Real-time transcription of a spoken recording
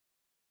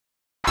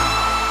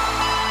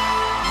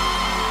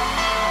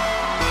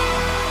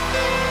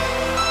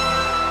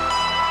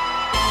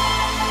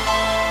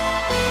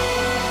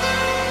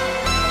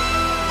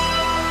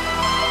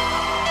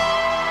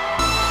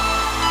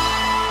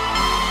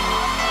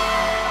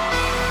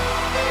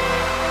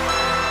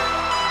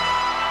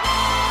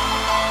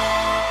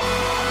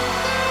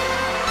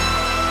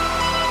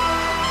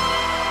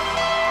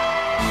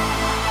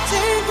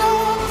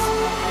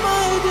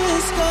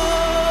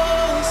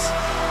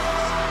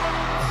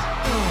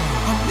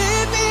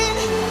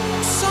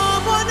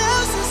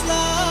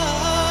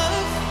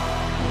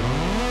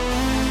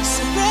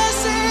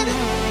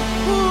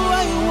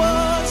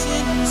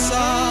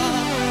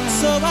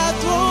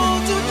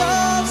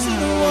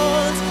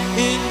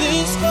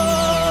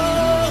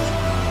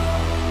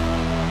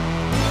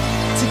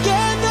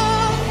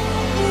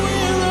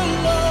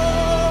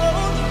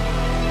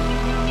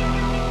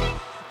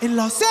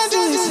Los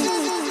Angeles.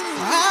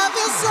 I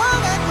feel so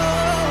at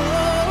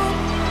home.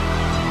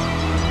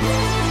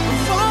 I'm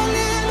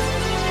falling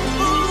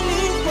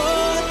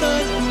for the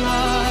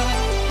night.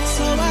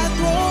 So I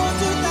throw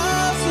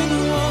 2,000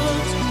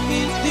 ones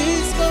in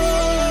disco.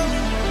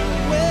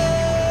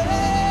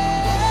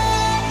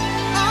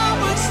 I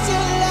want to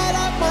light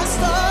up my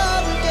star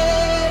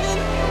again.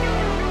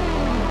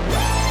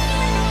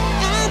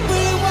 And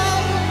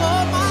rewind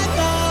all my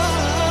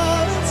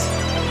thoughts.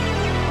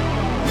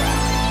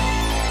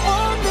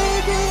 Oh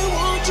baby,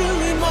 won't you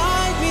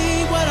remind me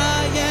what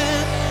I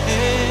am?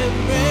 And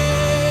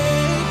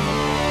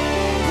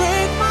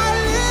break my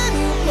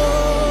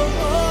little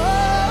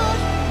heart.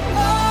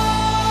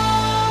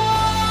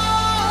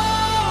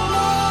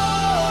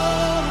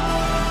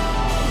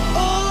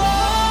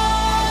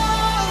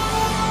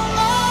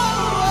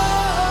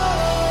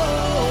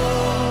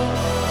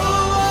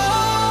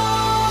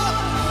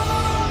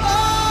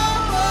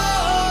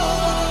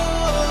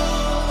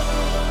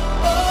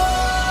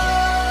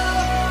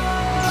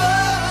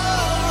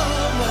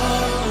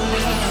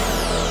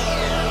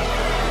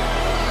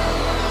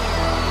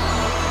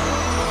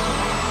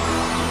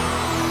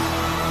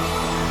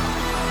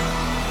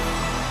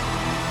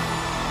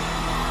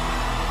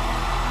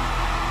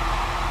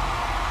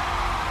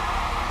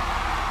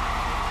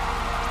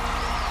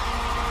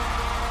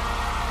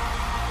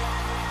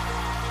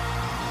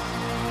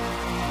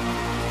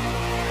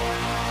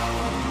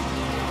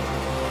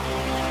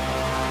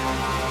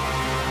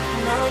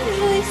 Not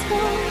usually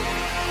strong,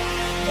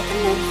 but the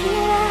next you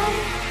are.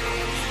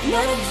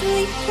 Not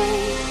usually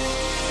free,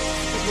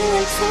 but the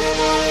next you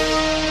are.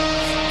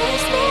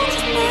 There's no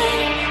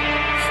tonight,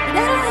 but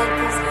I don't like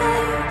this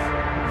life.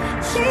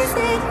 She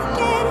said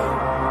forget it,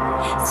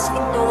 so she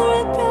can know the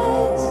right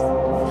price.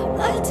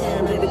 I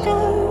tell her to go,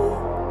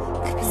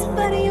 could be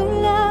somebody you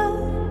love.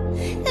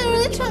 They're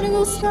really trying to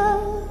go slow.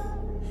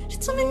 She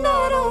told me no,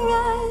 don't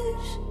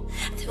rush.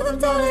 I threw them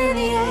down in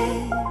the air,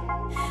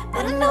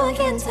 but I know I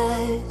can't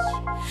touch.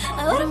 I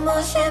ordered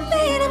more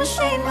champagne, I'm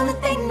ashamed of the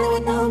thing that we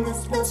know.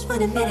 This feels for a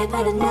minute,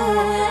 but enough.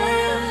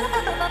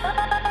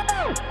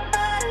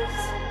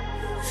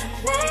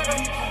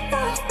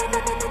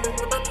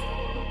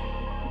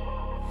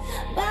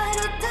 But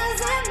it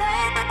doesn't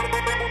matter.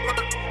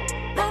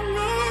 I'm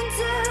in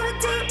too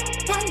deep,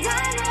 and I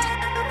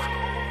know.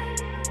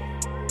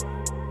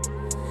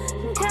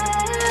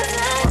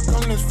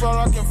 Come this far, I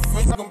can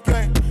freaking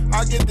complain.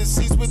 I get the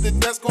seats with the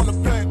desk on the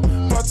plane.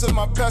 Parts of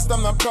my past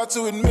I'm not proud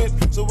to admit,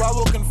 so I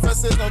will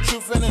confess there's no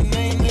truth in the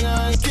name. Nigga,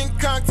 I ain't King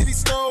Kong to these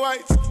Snow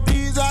Whites.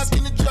 These eyes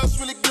can adjust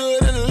really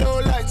good in the low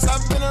lights.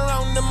 I've been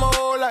around them my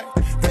whole life.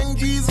 Thank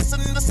Jesus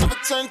and the summer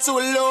turned to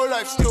a low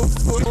life. Still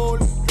foot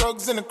holding,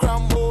 drugs in the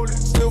crown molding.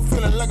 Still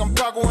feeling like I'm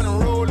Paco when I'm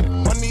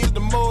rolling. Money is the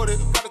motive,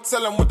 gotta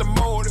tell them what the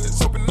motive is.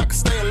 Hoping I can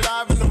stay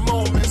alive in the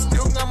moment.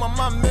 Still got my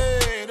mind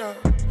made up.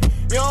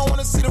 You don't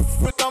wanna see the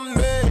fruit I'm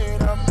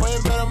made. I'm way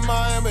better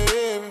my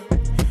behavior.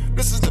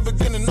 This is the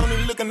beginning, only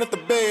looking at the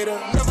beta.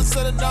 Never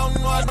set it down,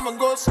 no, I'ma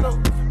go slow.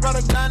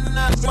 Rather die than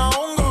not my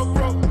own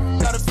GoPro.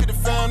 Gotta feed the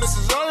fam, this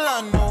is all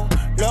I know.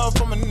 Love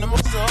from an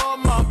emotions of all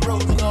my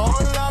bros. And the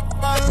whole lot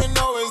I don't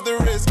know is the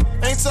risk.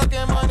 Ain't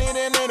talking money,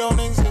 then they don't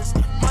exist.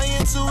 My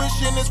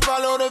intuition is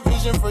follow the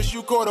vision. First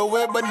you caught a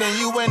web, but then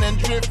you went and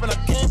drift. And I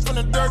came from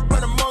the dirt,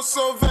 but I'm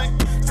also vain.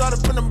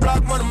 Started from the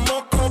block, but I'm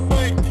more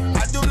Cobain.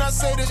 I do not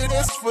say this shit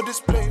is for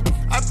display.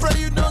 I pray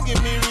you don't give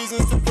me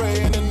reasons to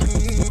pray. And then,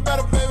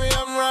 better baby,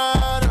 I'm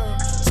right up.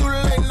 Too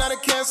late, now they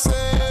can't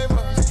save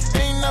us.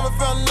 Ain't never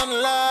felt nothing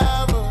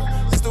alive.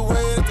 It's the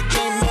way that the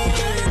game made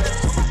it.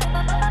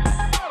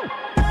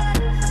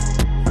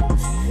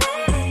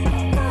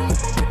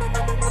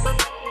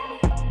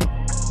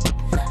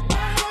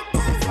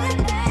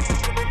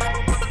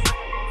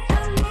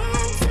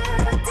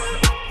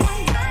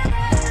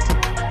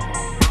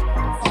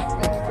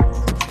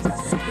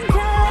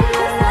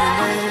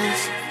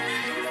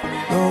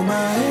 Throw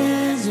my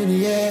hands in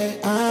the air,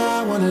 I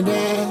wanna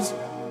dance.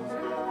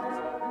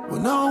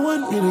 When no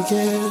one really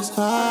cares,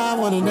 I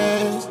wanna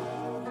dance.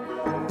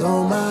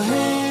 Throw my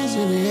hands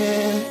in the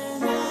air.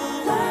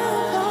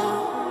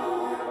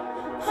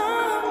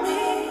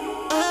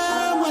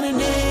 I wanna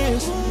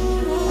dance.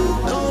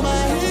 Throw my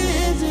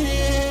hands in the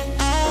air,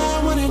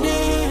 I wanna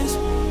dance.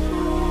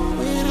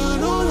 When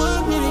no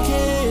one really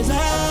cares, I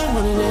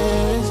wanna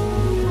dance.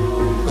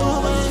 Throw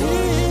my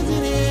hands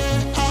in the air,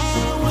 I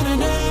wanna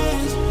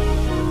dance.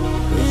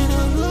 When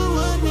no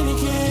one really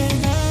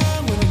cares, I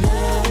wanna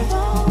dance.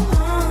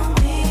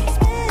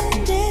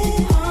 Spend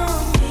it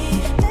on me,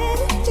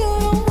 baby, you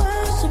don't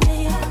want to me.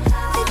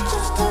 It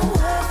just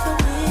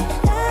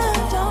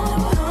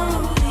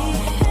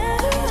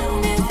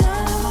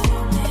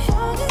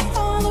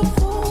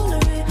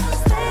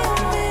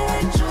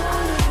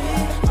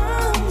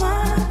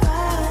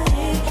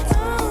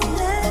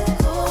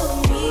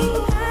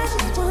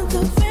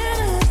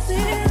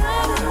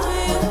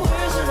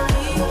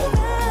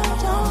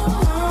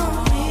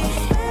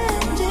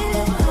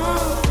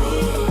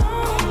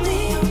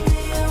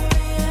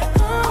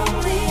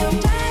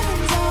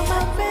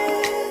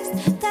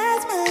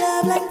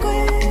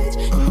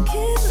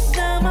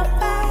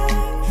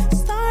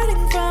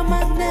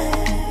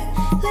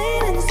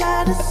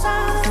side to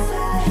side,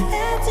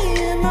 empty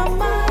in my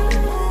mind.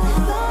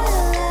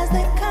 Loyal as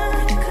they come.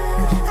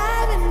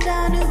 I've been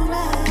down to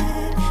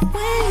ride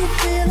when you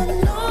feel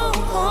alone.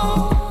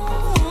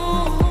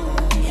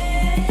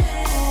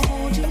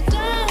 Hold you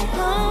down.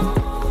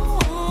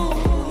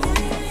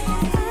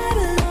 I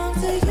belong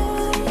to you.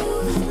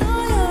 Know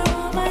you're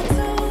on my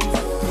toes.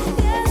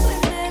 Yes, we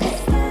make it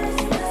fast.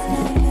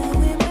 Now can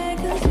we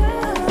make us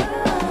love?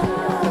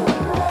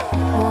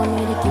 Want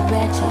me to get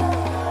ratchet?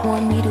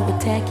 Want me to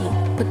attack it?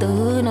 Put the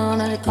hood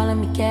on, all they calling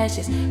me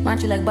Cassius. Rhyme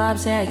you like Bob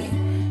Saget.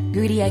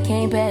 Greedy, I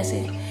can't pass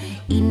it.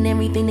 Eating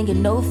everything, nigga,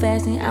 no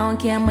fasting. I don't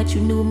care how much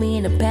you knew me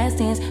in the past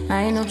tense.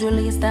 I ain't no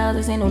Julia Styles,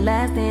 this ain't no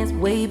last dance.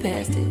 Way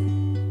past it.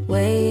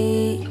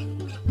 Wait.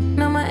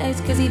 Know my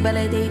ex, cause he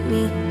validate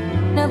me.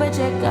 Never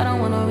check, I don't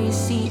want no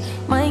receipt.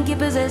 Mind get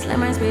possessed, let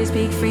my space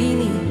speak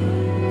freely.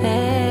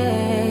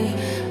 Hey,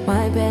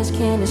 my past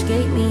can't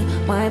escape me.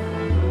 My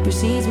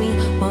precedes me.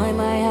 Why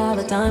my how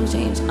the times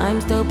change?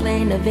 I'm still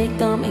playing the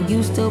victim and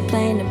you still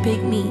playing the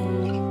pick me.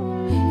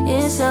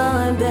 It's so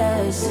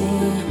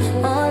embarrassing.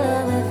 All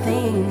of the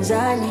things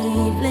I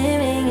need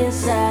living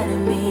inside of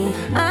me.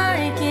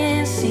 I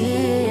can't see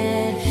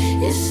it.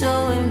 It's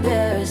so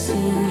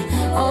embarrassing.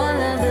 All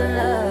of the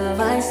love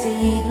I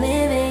see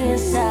living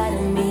inside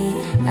of me.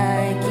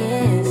 I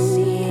can't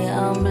see.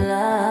 I'm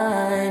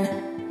blind.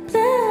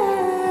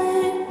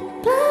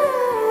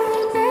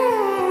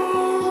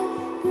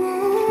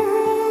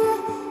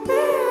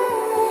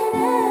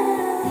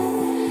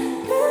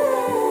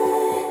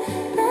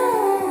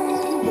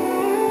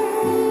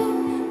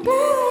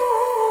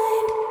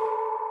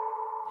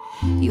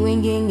 You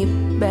ain't getting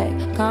it back.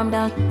 Calm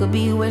down, could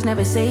be worse,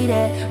 never say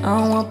that. I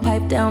don't want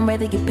pipe down,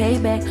 rather get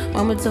paid back.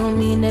 Mama told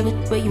me never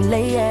where you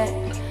lay at.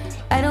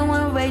 I don't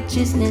want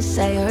righteousness,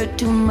 I hurt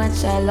too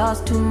much. I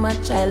lost too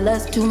much, I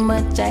lust too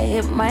much. I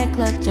hit my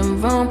clutch and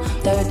vroom.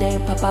 Third day,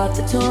 pop out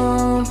the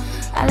tomb.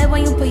 I like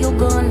when you put your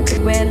gun at the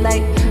red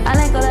light. I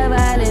like all that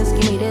violence,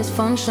 give me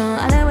dysfunction.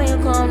 I like when you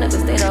come, never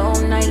stay the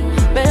whole night.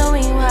 Better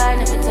when you hide,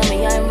 never tell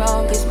me I'm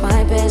wrong. Cause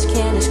my past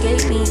can't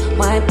escape me.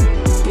 My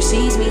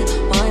precedes me.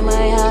 Why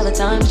my how the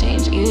times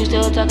change? You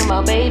still talking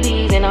about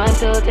babies and I'm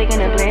still taking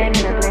the blame.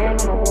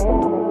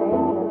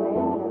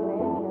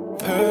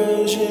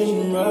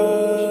 Persian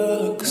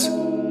rugs,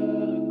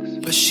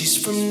 but she's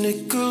from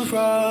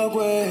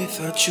Nicaragua.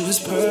 Thought you was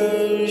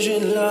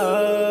Persian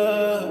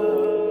love.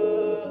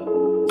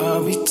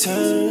 Are we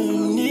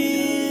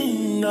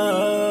turning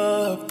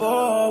up?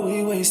 Are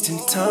we wasting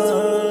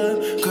time?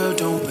 Girl,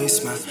 don't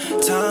waste my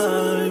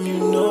time. You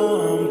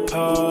know I'm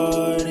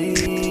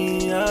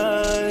partying.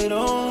 I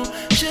don't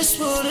just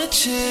wanna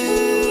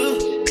chill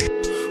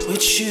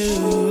with you.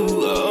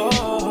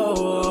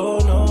 Oh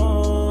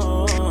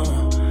no,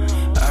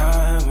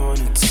 I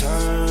wanna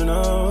turn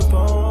up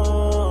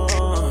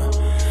on.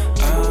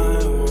 I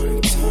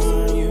wanna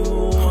turn you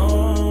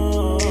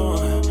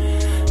on.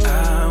 I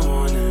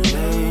wanna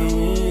lay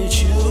with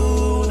you.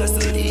 That's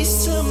the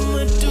least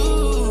I'ma do.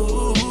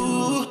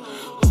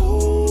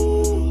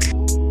 Ooh.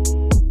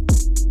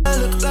 I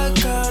look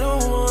like I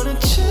don't wanna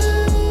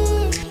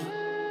chill.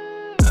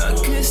 I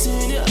can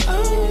see your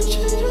eyes,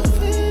 you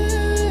feel.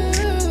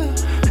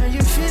 Can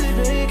you feel it,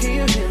 babe? Can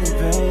you feel it,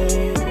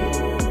 babe?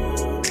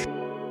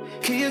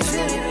 Can you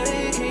feel it,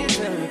 babe? Can you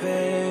feel it,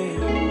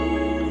 babe?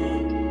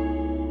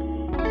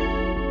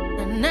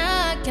 And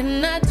now I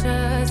cannot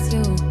trust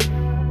you.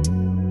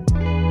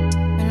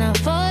 And I'm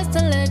forced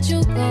to let you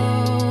go.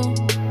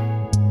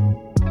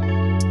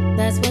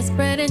 That's what's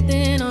spreading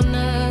thin on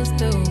us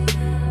too.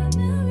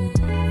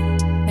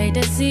 Hate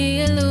to see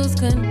you lose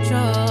control.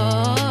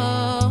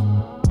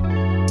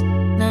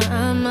 Now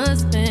I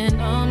must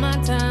spend all my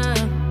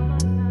time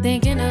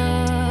thinking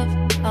of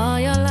all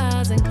your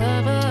lies and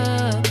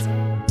cover-ups.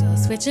 You're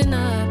switching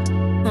up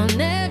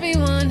on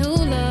everyone who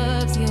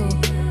loves you.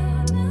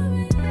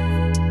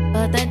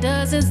 But that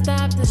doesn't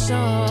stop the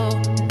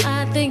show.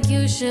 I think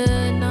you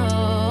should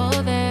know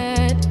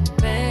that,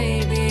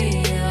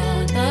 baby,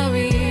 you're the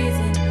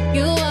reason.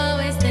 You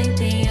always think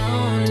the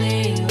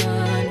only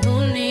one who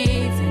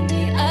needs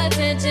any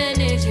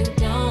attention is you.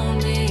 Don't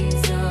be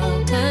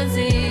so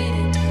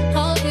conceited.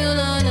 Hope you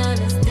learn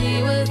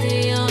honesty was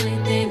the only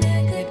thing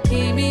that could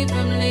keep me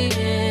from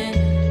leaving.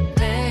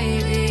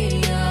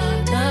 Baby, you're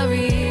the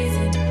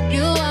reason.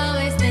 You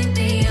always think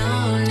the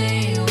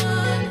only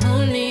one who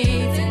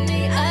needs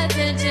any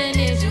attention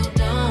is you.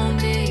 Don't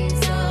be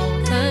so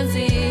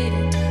conceited.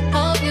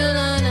 Hope you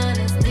learn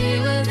honesty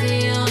was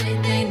the only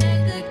thing that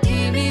could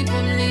keep me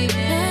from leaving.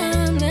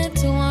 I'm meant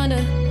to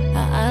wonder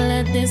how I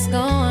let this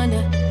go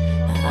under.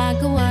 How I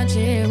could watch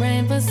it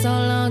rain for so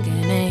long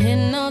and ain't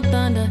hit no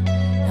thunder.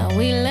 How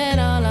we let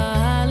all our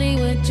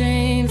Hollywood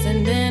dreams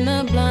and then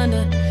a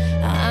blunder.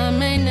 How I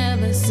may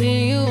never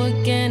see you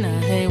again. I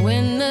hate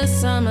when the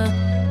summer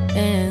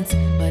ends,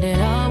 but it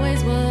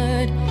always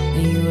would.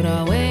 And you'd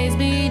always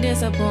be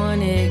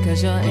disappointed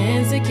cause you're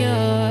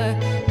insecure.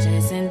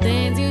 Chasing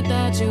things you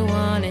thought you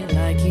wanted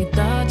like you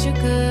thought you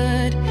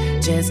could.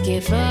 Just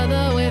get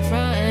further away from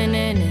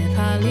and if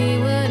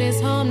Hollywood is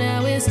home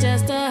now, it's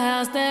just a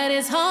house that is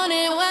is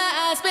haunted where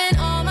I spend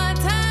all my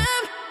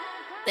time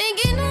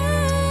thinking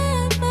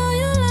of all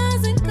your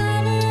lies and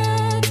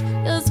cover-ups.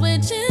 You're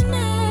switching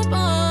up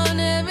on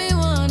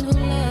everyone who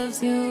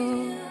loves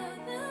you,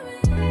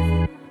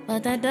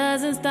 but that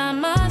doesn't stop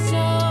my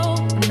show.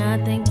 And I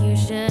think you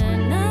should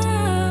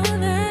know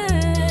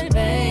that,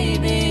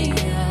 baby,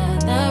 you're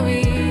the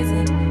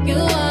reason. You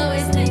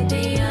always think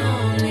the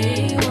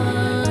only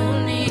one who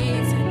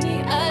needs any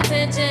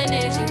attention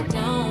is you.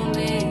 Don't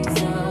be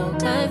so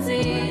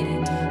conceited.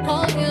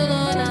 Hope you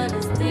don't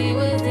understand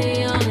was the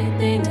only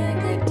thing that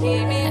could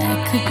keep me. I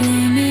could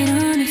blame it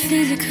on the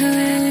physical.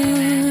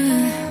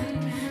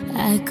 I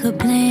could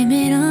blame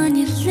it on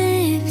your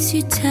lips,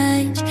 your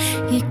touch,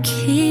 your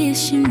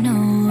kiss, you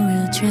know,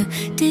 real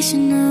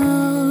traditional.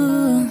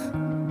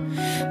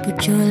 But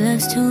your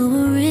love's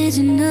too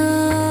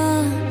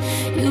original.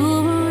 You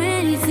were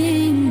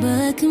anything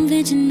but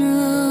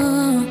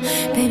conventional.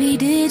 Baby,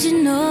 did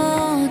you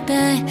know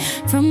that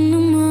from the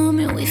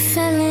moment we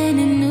fell in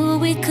and knew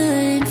we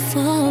couldn't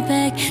fall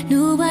back,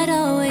 knew I'd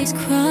always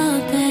crawl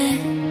back.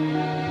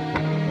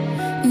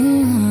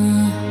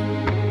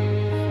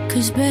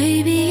 Cause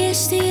baby,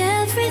 it's the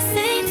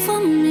everything for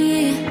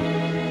me,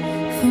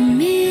 for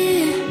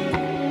me,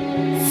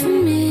 for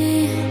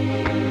me.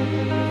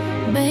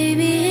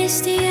 Baby,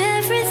 it's the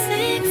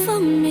everything for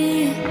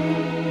me,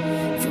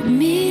 for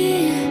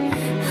me,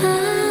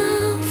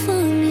 oh,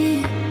 for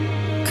me.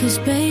 Cause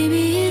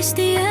baby, it's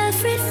the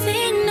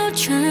everything, no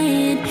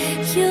trying.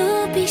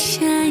 You'll be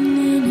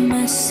shining,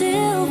 my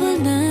silver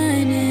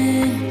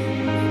lining.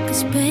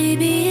 Cause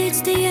baby,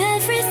 it's the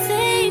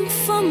everything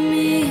for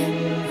me,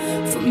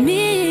 for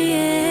me,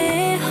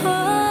 yeah,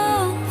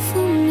 oh,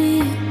 for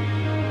me.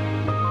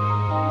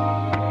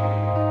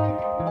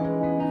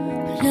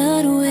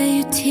 Love the way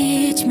you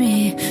teach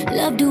me,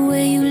 love the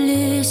way you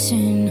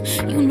listen.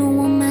 You know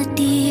all my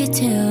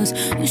details,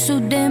 you so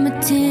damn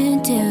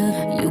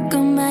attentive. You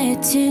got my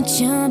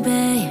attention,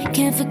 babe.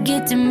 Can't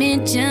forget to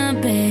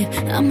mention, babe.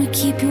 I'ma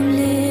keep you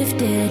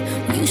lifted,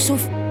 you so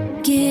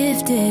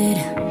gifted.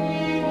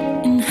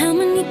 And how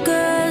many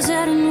girls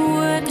out in the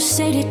world could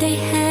say that they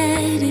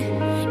had it?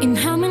 And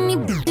how many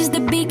bitches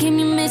that became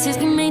your missus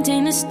can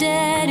maintain a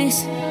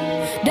status?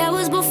 That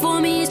was before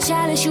me, it's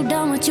childish. You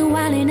done what you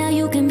wanted, now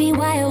you can be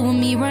wild with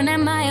me. Run that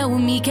mile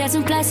with me, catch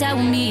some flights out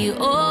with me.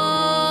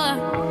 Oh,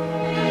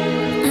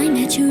 I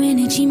met your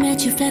energy,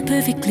 match your flat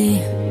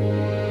perfectly.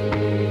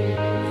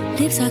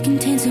 Lips talk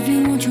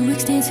intensively, want you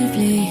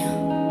extensively.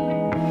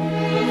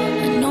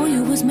 I know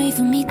you was made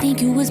for me,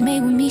 think you was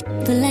made with me.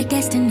 Feel like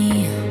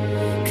destiny.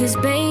 Cause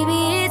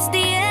baby, it's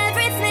the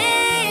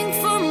everything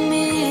for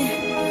me,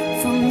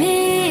 for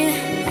me,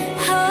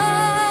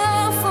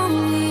 oh, for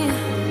me.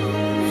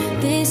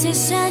 This is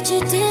such a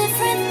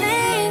different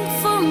thing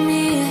for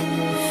me,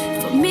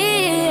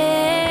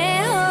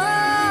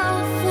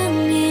 oh, for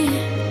me.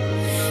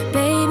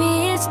 Baby,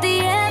 it's the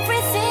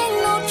everything,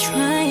 no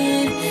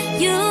trying.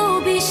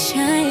 You'll be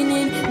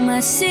shining,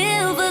 my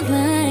silver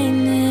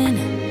lining.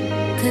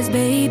 Cause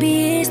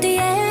baby, it's the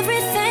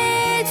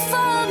everything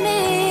for me.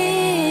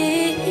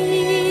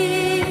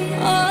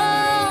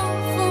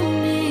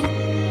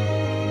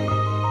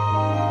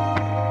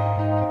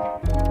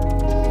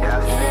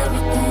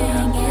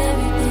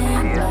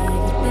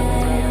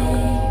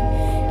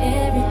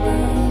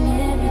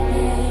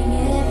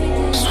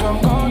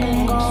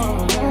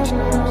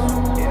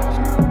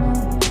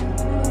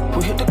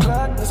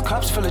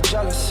 Cups full of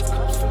jealous.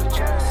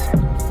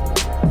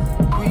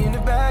 We in the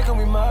bag and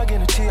we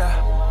mugging a T.I.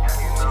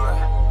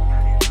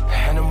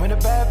 And I'm in a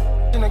bad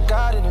and I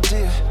got in a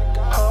deal.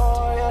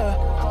 Oh yeah,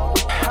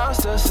 I'm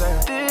still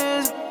saying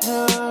this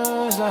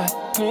is like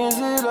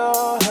Lindsay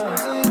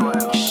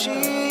Lohan.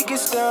 She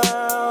gets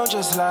down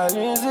just like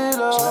Lindsay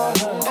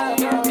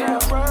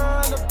Lohan.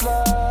 Run the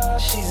blood,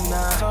 she's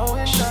not so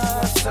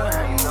inside.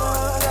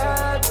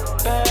 That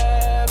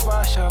bad,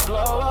 watch her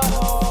blow a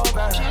hole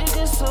back. She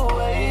gets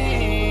away.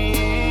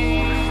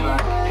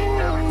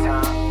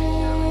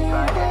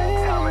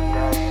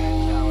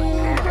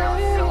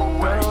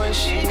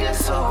 She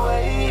gets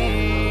away.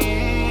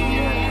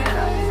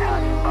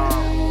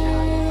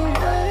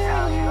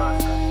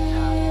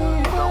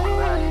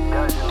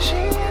 She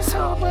gets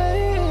away.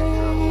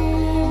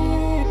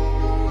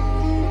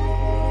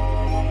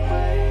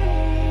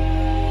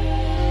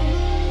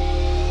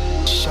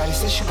 Shawty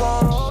said she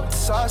gon' roll with the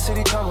South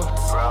City come up.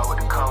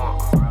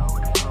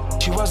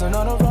 She wasn't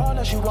on a run,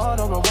 now she want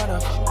on a run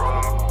up.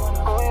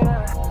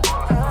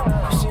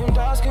 Seen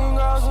dark skin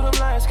girls with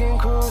them light skin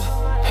crews.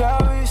 Yeah,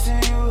 we see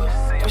you.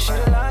 But she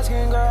the light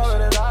skin girl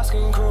with a light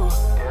skin crew.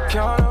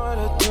 Can't know what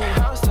to do.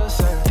 I'm still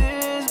saying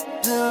this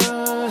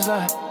is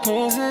like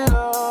Lindsay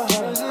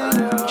Lohan.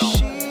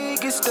 She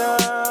gets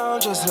down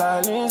just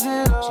like Lindsay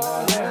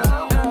Lohan.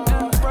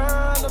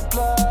 Run the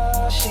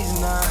blood, she's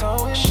not so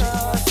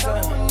inside.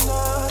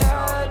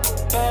 That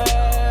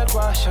bad,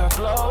 watch her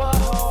blow a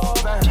hole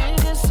back. She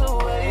gets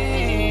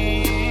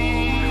away.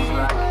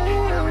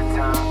 Every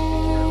time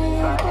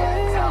of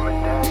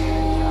day.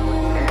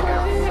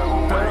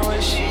 Run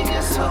away, she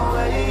gets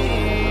away.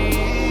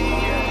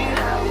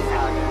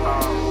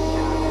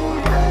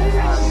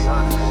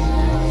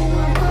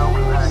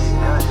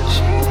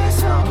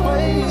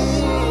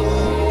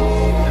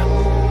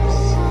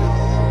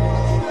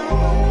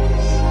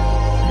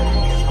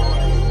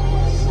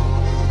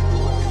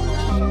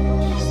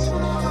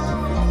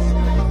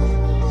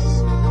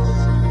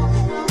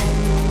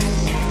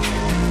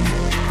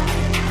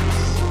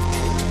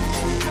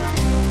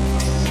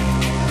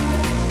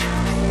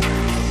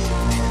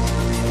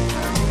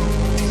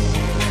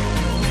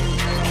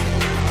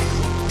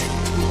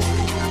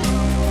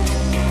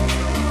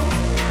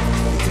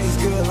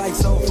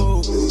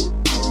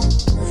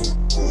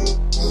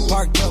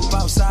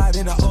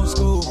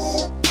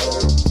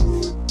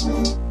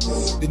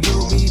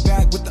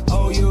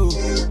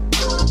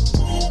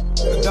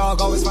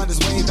 always find his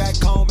way back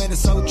home, and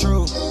it's so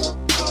true.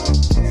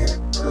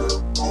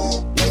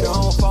 Later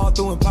on, fall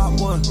through and pop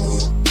one.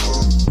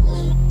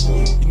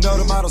 You know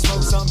the motto,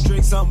 smoke something,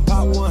 drink something,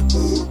 pop one.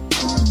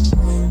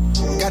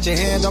 Got your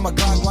hand on my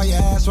Glock while your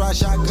ass ride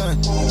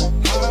shotgun.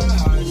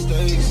 High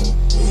stakes,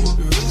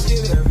 risk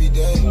it every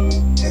day.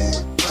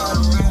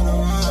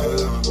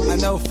 I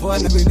know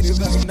fun,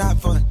 but not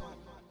fun.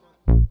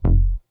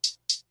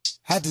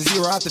 Had to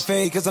zero out the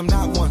fade, cause I'm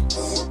not one.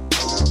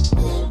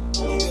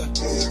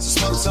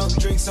 Smoke something,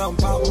 drink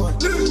something, pop one.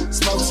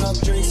 Smoke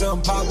something, drink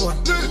something, pop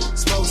one.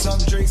 Smoke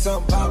something, drink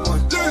something, pop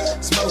one.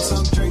 Smoke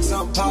something, drink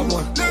something, pop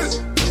one. Yeah.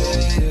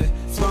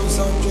 Smoke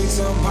something, drink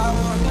something, pop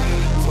one.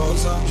 Smoke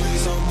something, drink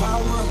something, pop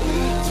one.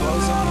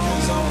 Smoke something,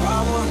 drink something,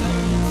 pop one.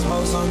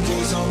 Smoke something,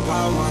 drink something,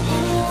 pop one.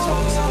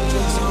 Smoke something,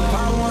 drink something,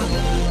 pop one.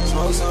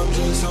 Smoke something,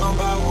 drink something, pop one. Smoke something, drink something,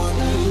 pop one. Smoke something, drink something, pop one.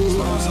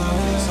 Smoke something,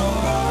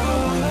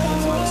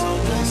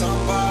 drink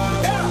something, pop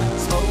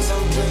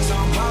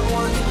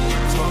one.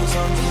 Smoke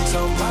something, drink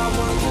something, pop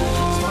one.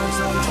 Smoke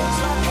something, drink something, pop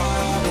one.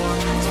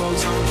 Smoke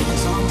something, drink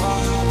something, pop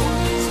one.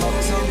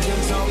 Smoke something, drink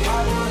something,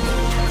 pop one.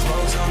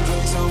 Smoke something,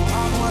 drink something,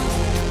 pop one.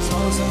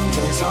 Smoke something,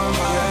 drink something,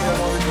 pop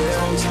one.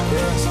 Smoke something,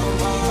 drink something,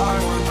 pop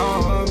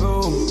one.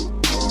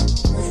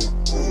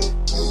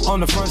 On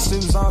the front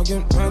steps, I'm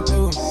getting brand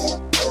new.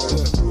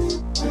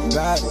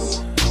 Back,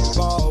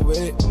 ball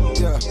with it.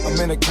 Yeah, I'm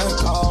in a cunt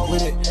call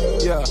with it.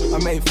 Yeah, I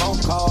made phone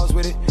calls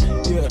with it.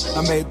 Yeah,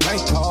 I made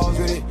bank calls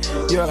with it.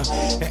 Yeah,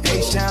 in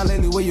H-Town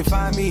lately, where you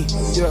find me?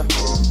 Yeah,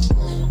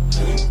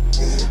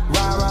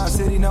 ride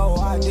city, no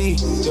ID.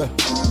 Yeah,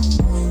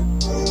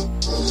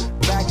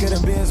 back of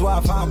the Benz where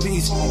I find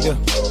peace. Yeah,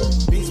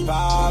 peace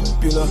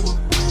popular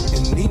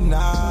and need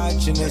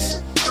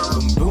notchiness.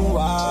 Boom,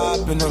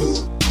 whopping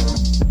them.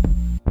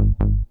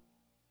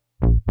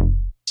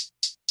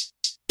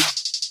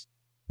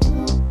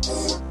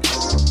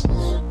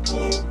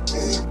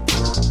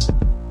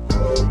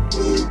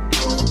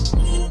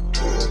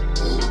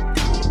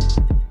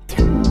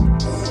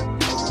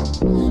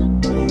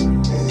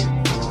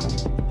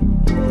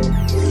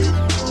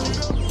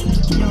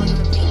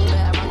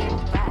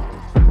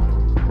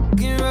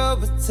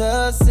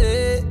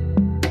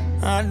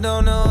 I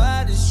don't know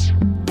how this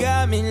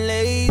got me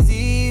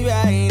lazy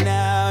right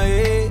now,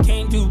 yeah.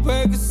 Can't do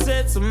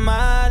Percocets on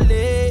my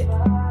leg.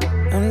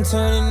 I'm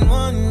turning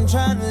one,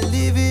 trying to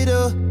live it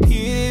up. Get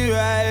it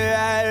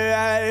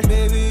right,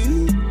 baby,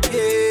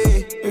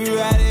 yeah.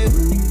 Ride it,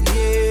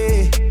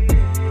 yeah.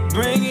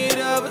 Bring it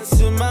over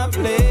to my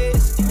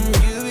place.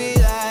 You be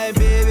like,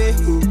 baby,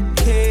 who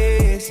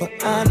cares? But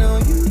I know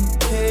you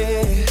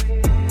care.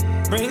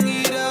 Bring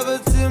it over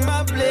to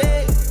my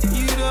place.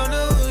 You don't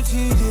know what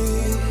you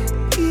did.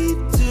 Keep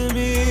to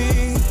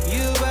me.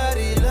 Your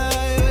body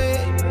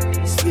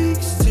lightweight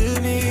speaks to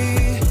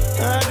me.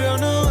 I don't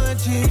know what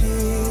you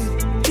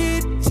did.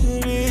 Get to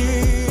me.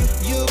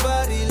 Your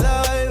body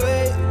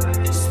lightweight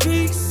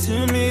speaks to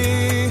me.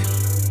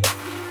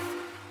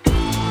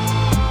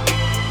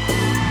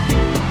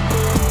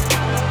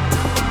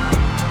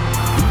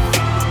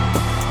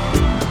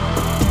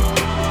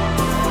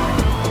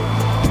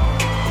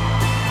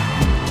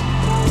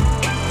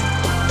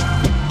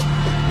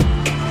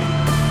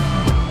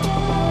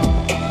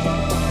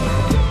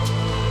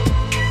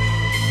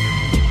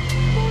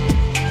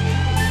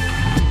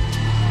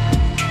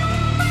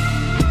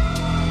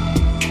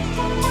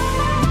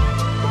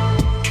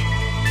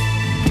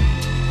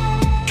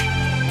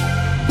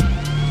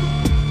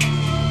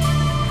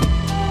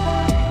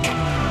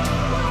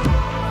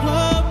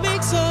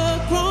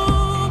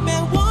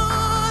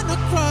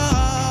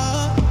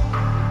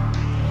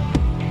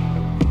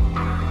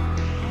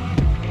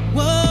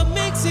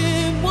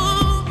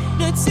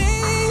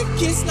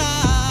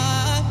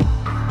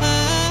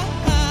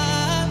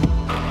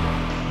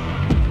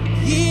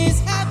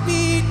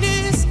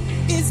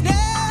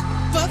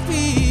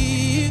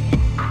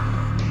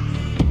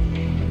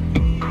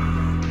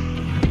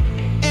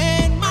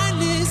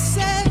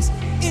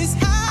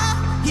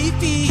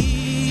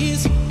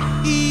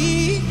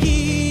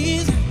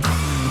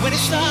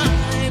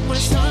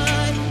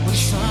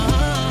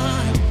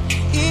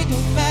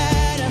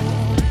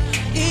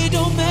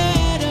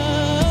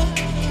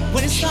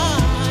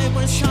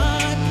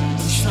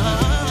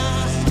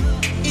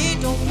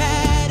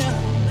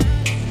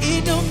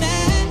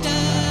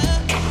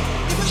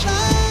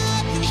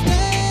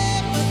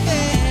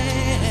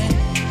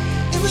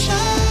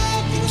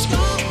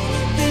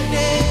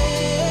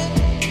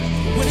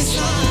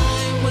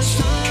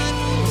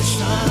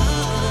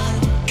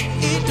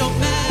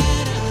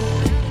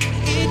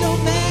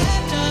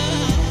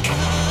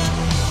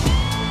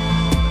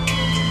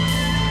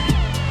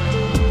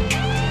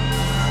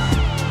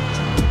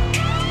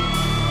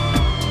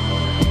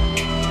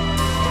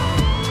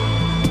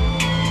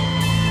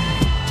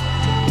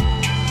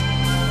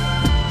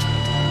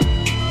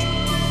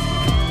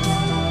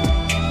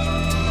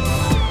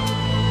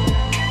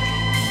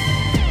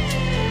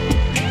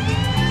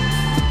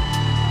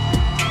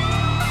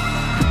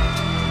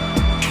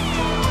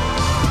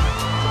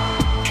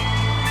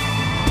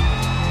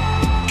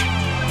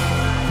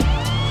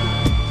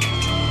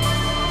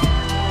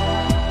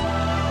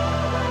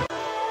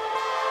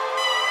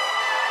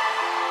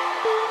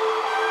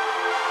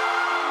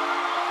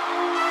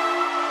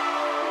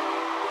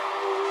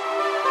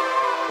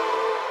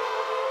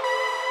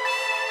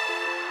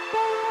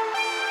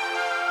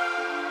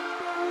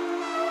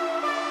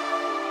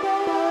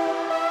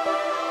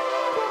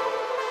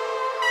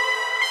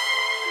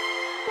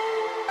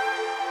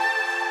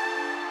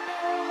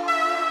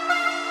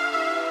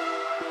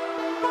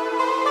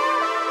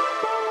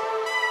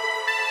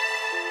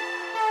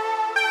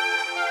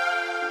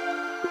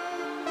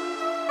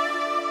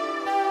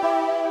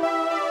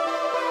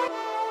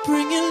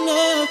 your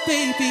love,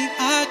 baby,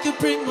 I could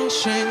bring my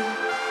shame.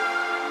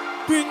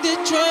 Bring the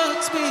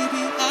drugs,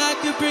 baby, I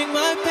could bring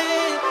my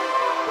pain.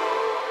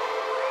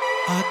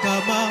 I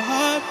got my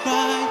heart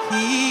right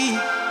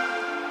here.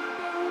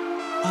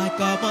 I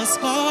got my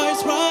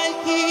scars right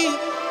here.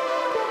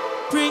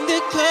 Bring the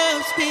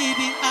cups,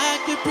 baby, I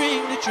could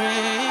bring the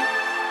drink.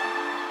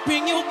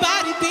 Bring your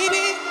body,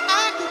 baby,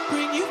 I could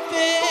bring you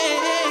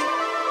fame.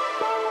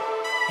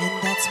 And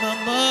that's my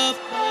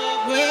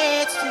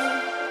words too.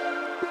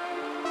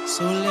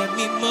 So let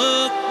me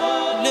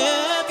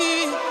love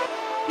you.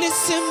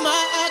 Listen,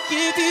 I'll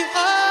give you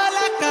all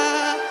I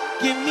got.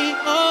 Give me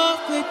all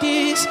for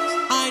this.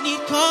 I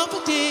need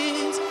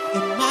confidence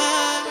in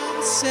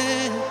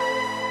myself.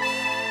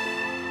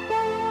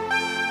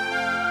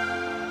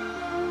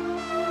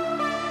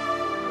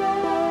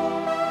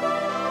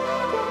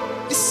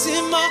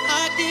 Listen,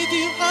 I'll give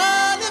you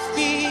all of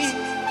me.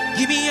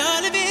 Give me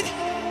all of it.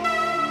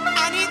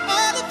 I need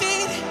all of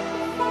it.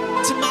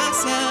 To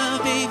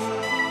myself, baby.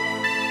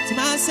 To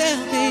myself,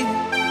 baby.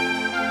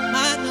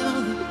 I know.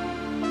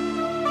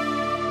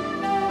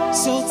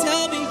 So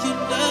tell me you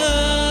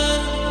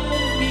love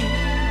me.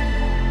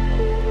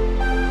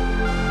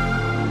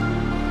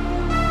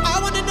 I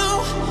wanna know,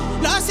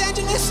 Los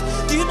Angeles,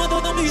 do you know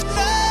that you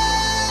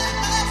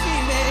love me,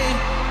 baby?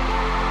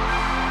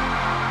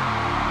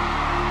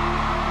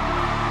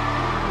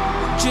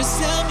 Just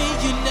tell me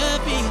you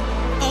love me.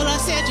 Oh,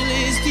 Los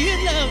Angeles, do you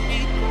love me?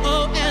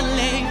 Oh,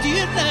 LA, do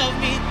you love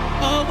me?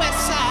 Oh,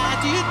 West Side,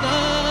 do you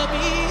love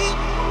me?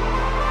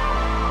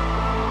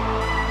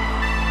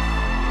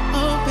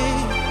 Oh,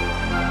 baby.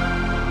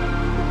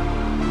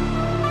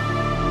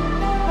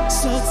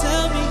 So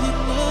tell me you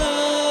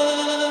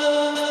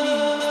love me.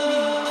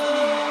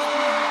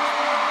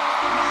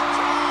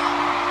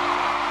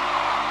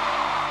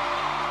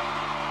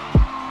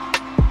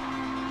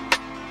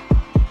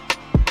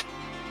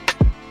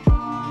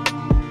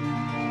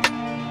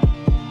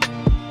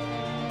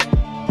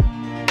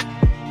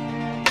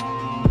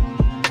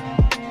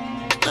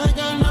 Like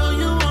I know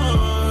you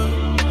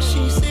want.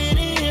 She's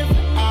sitting here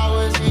for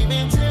hours,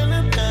 even till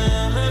the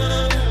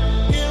time.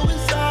 It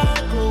was all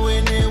cool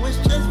and it was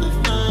just for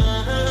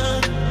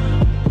fun.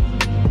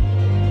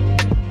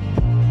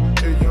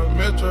 Hey, young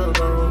Metro,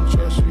 don't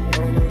trust you,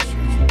 don't know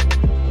shit.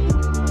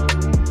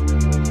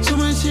 Too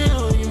much shit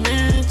on your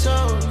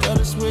mental.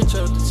 Gotta switch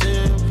up the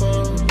tempo.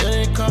 Then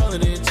they call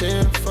it a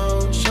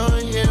tenfold.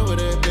 Showing here what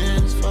that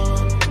Benz for.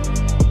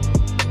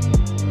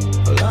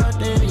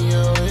 Locked in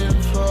your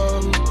info.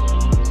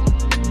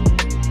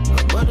 I'm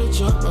about to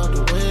jump out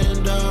the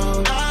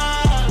window. I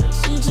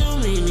see too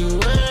many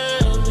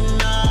worlds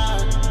and I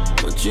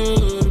want you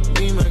to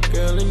be my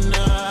girl and I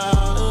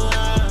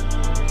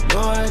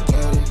know I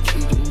gotta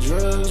keep them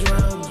drugs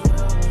round.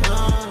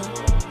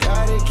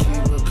 Gotta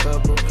keep a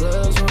couple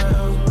plugs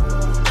round.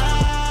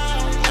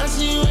 I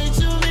see way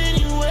too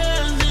many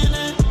worlds in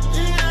it.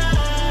 I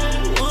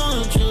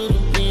want you to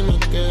be my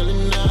girl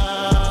and I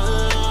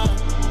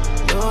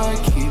know I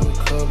keep a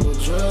couple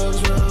drugs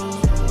round.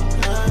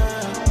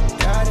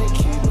 Gotta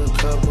keep a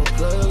couple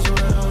plugs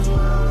round.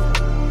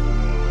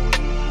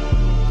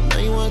 Now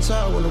you wanna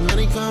talk when the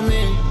money come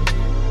in.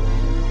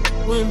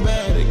 Went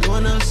bad, they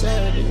going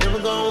outside, they never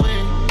gon'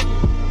 win.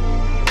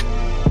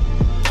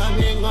 I've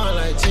been going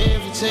like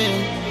 10 for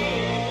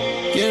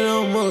 10. Get it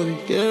on movie,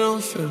 get it on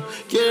film.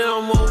 Get it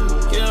on movie,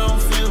 get it on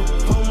film.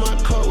 Hold my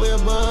cup way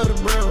above the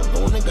brim. The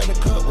one that got the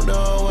cup with the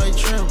all white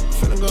trim.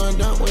 Finna go and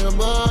dump way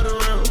above the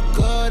rim.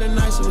 Good and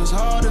nice, it was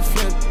hard to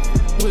flip.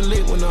 We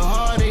lit when the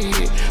heart it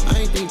hit. I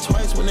ain't think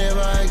twice whenever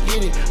I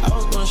get it. I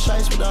was going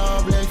shice with the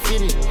all black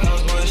fitted. I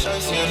was going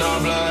shice in all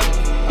black.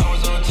 I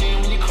was on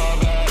 10 when you called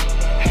back.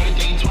 Had to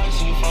think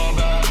twice and you fall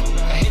back.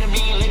 I hit a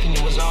mean lick and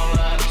it was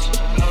alright.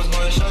 I was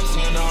going shice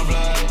in all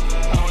black.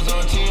 I was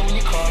on 10 when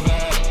you called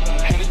back.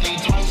 Had to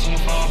think twice and you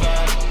fall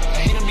back. I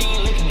hit a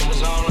mean lick and it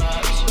was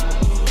alright.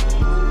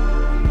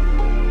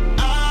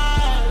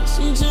 I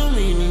see too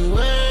many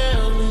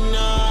worlds and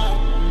I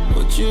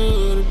want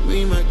you to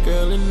be my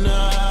girl and I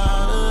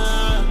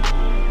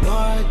know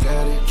I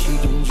gotta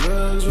keep them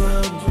drugs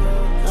round.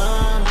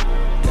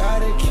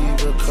 Gotta keep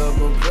a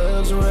couple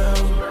plugs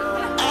around.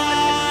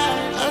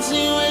 I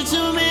see way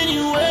too many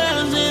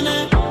worlds in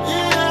it. I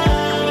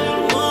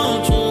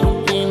want you to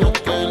be my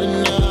girl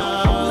and I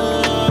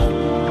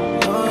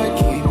know I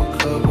keep a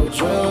couple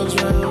drugs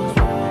round.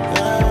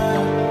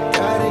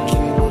 Gotta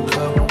keep a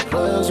couple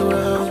plugs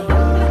around.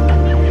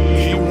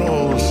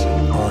 Heroes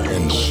are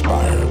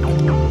inspired,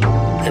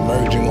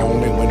 emerging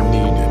only when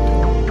needed,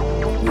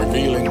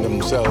 revealing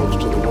themselves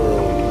to the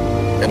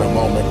world in a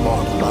moment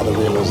marked by the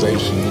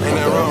realization of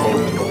their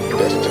ultimate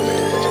destiny.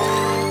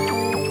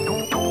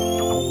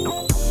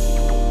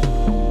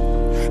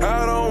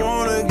 I don't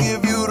wanna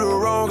give you the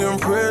wrong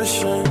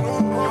impression.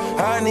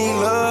 I need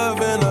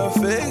love and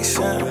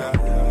affection.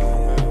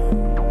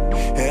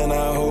 And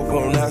I hope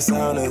I'm not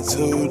sounding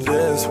too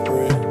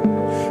desperate.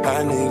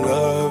 I need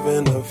love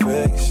and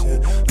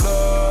affection.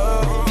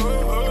 Love,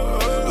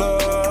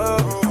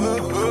 love,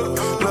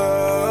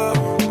 love,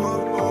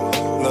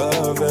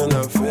 love and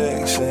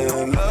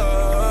affection.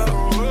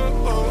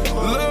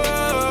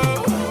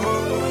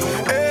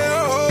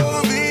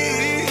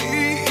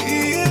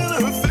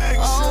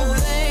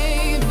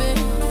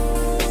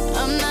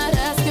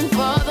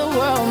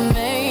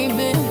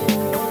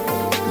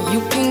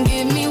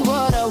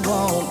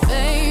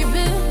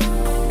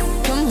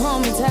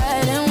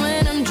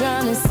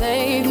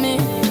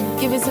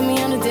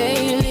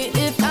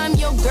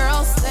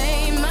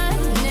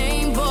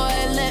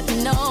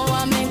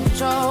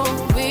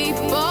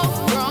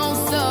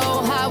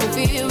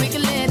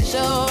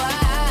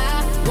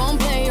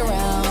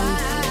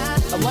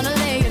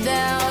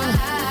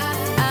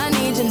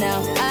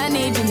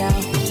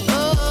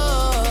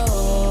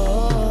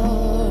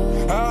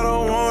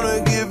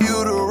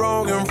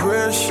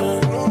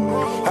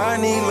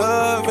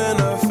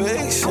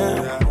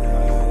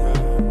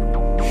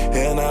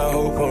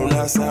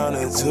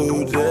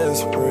 sounding too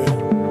desperate.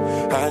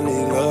 I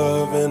need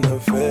love and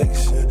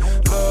affection.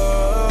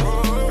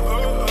 Love,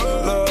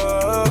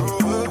 love,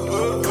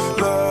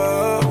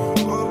 love,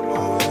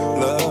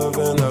 love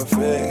and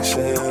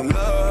affection.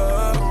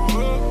 Love,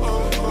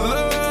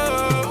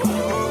 love,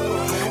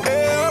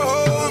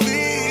 L-O-V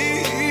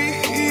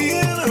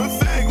and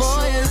affection.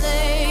 Boy,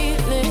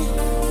 lately,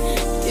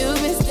 you've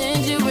been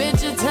stingy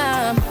with your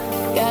time.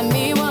 Got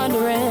me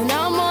wondering,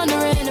 I'm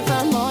wondering if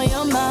I'm on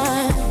your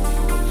mind.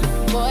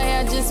 Boy,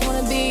 I just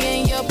wanna be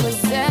in your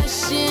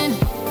possession.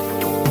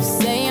 You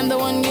say I'm the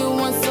one you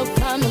want, so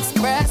come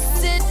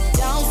express it.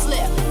 Don't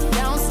slip,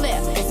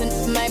 cause it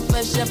might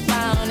push up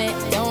on it.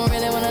 Don't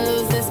really wanna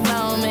lose this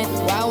moment.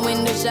 While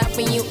window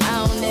shopping, you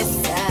own this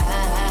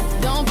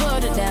side. Don't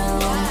put it down,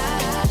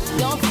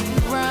 don't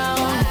f*** around.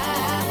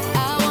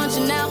 I want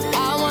you now,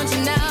 I want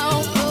you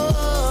now.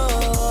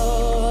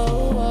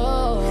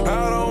 Oh.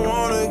 I don't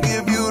wanna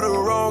give you the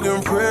wrong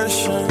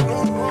impression.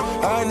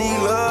 I need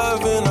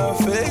love and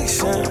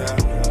affection.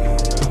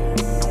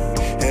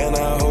 And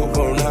I hope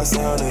I'm not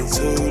sounding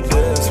too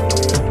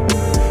desperate.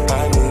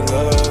 I need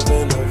love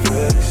and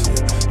affection.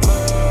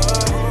 Love,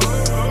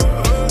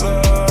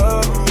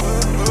 love,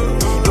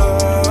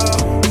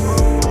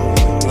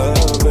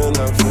 love and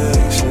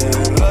affection.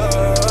 Love,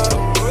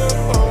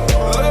 love,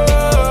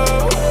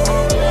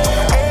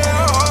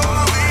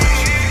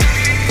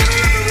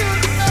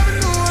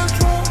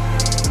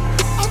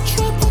 I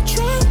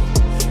tried,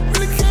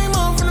 really came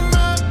off from the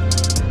map.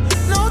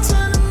 No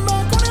turning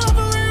back, only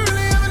offer we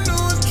really ever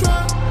knew was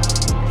trap.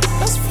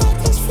 That's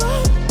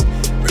fact,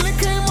 really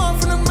came off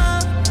from the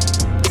map.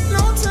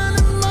 No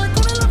turning back,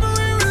 only offer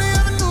we really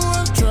ever knew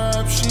was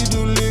trap. She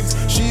do licks,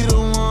 she the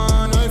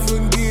one I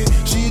forget.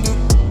 She do,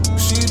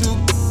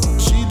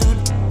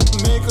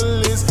 make a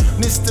list.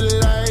 Miss the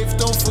life,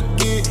 don't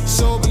forget.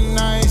 Sober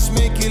nights,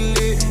 make it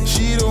lit.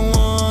 She the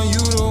one, you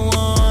the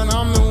one,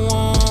 I'm the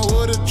one.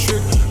 What a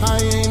trick,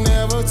 I ain't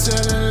never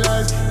telling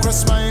lies.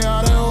 Cross my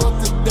heart and hope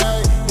to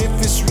die. If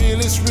it's real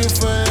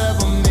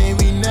forever. May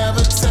we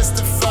never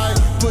testify.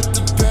 Put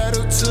the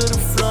pedal to the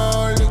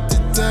floor, look the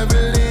devil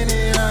in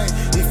the eye.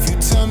 If you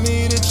tell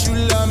me that you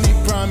love me,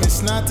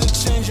 promise not to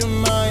change your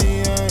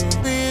mind.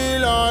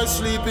 Feel like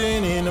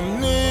sleeping in the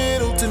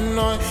middle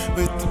tonight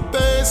with the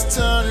bass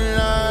turn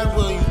loud.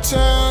 Will you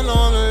turn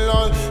on the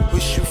light?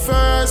 Wish you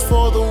fast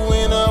for the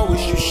winner.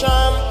 Wish you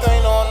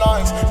champagne on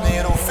ice.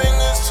 Middle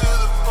fingers to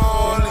the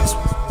police.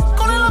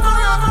 Gonna love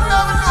forever.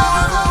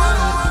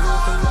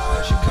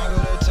 Chicago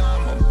that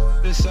time, I'm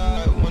this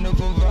side.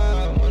 Wonderful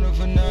vibe,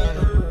 wonderful night.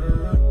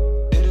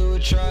 Did it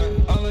with try.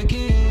 All I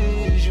get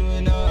is you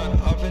and I.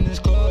 Off in this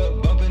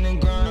club, bumping and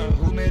grind.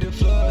 Who made it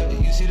flood?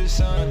 You see the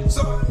sign.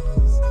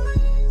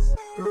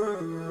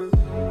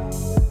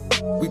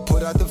 We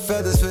put out the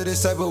feathers for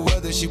this type of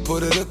weather. She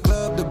put her to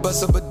club to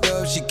bust up a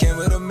dub. She came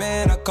with a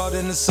man, I called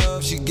in the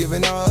sub. She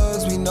giving her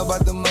hugs, we know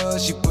about the mud.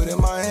 She put in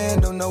my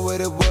hand, don't know what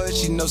it was.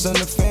 She knows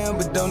something to fam,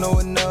 but don't know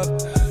enough.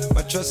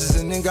 My trust is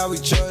in God we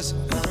trust.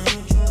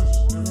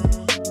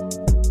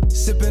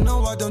 Sipping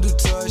on why don't do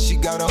touch. She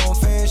got her own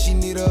fan, she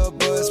need her a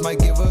buzz. Might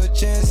give her a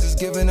chance, it's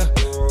giving her.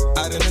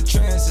 Out in a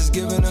trance, it's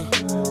giving her.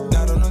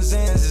 Not on those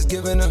hands, it's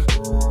giving her.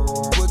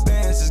 With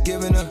bands, it's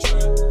giving her.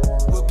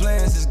 With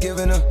plans, it's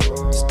giving her.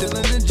 Still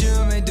in the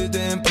gym, ain't did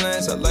the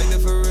implants. I like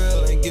that for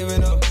real, ain't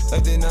giving up.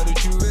 Like they know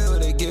that you real,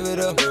 they give it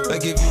up.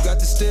 Like if you got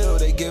the steal,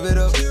 they give it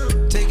up.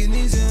 Taking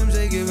these M's,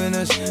 they giving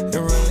us. And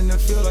running the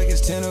field like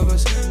it's 10 of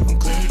us. I'm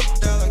cleaning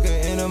out like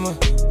an enema.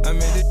 I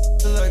made it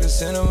like a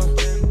cinema.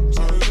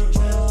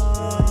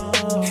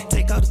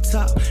 Take off the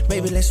top,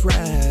 baby, let's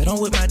ride. I'm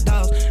with my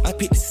dogs, I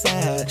pick the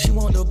side. She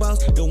want the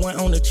boss, the one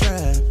on the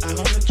track. I on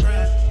the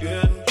track,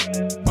 yeah.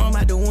 I'm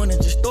out the one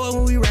and just throw it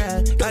when we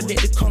ride. I did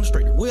the corner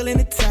straight, the wheel in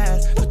the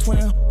ties. Put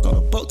 20 on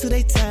the boat till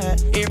they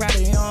tied.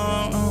 Everybody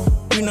on,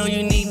 you know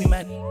you need me,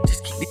 man.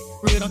 Just keep it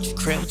real, don't you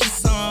crap with your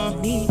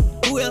song.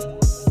 Who else?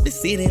 The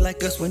city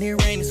like us when it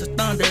rains, it's a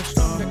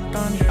thunderstorm.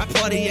 I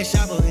party at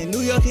Shabba in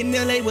New York and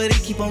LA, but they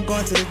keep on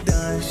going to the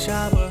done.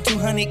 Shabba,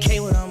 200K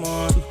when I'm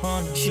on.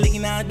 She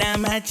licking all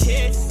down my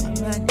chest. I'm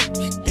like,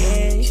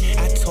 yeah.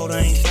 I told her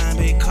I ain't fine,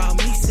 but call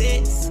me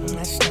sex. I'm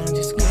not trying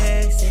just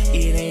grass.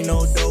 It ain't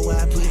no dough,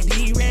 I put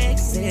the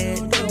racks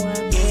in.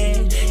 Yeah,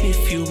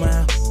 if you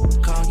my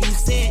call you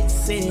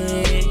sexy.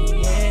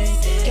 Yeah.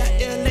 Got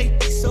LA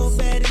so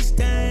bad it's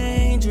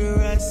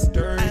dangerous.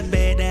 I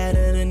bet out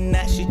of the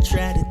night she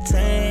try to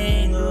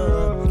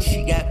tangle.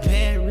 She got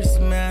Paris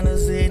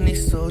manners and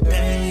it's so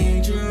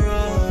dangerous.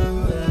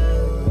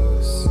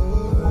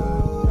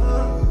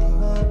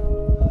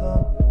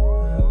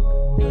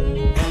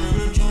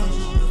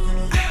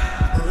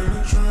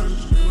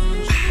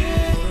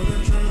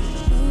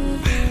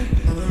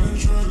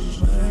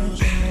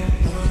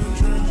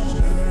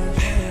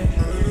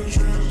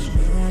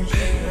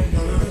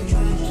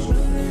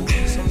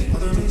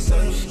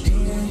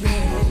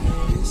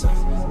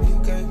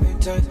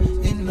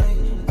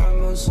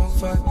 So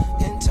far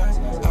in time,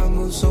 I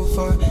move so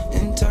far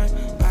in time.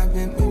 I've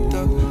been whipped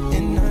up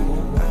in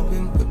night. I've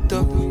been whipped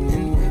up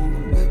in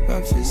whip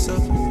my fists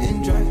up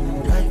in drive.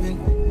 I've been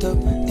whipped up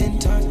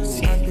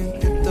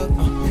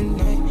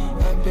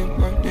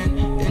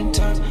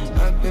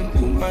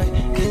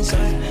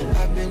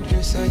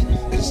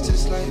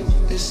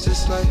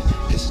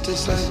life? Is it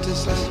this life,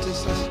 this life,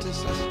 this life,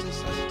 this life,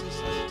 this life,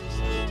 this life?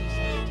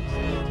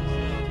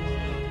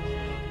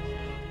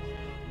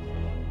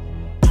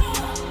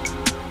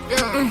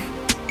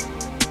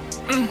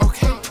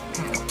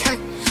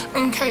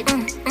 Okay,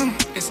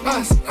 it's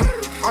us.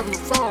 I be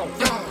wrong,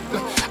 yeah.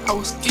 I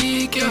was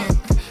geeking,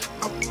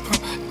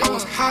 I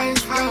was high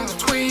as hell,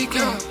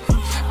 tweaking.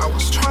 I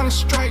was trying to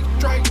strike,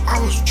 I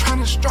was trying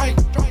to strike,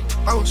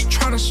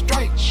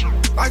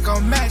 like a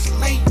match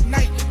late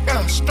night.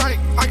 Yeah, strike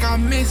like I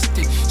missed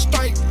it,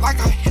 strike like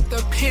I hit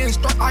the pin,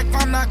 strike like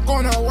I'm not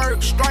gonna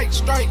work, strike.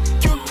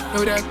 You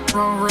know that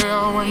wrong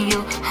real when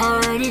you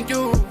heard it,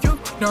 you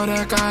know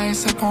that guy ain't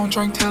sip on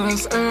drink till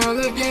it's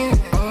early, yeah.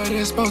 All of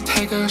this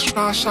Bottega,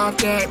 shop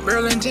that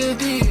Burlington.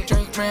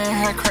 Drink man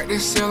had cracked the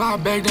seal, I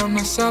begged him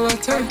to sell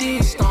it to.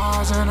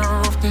 Stars in the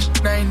roof, this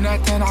ain't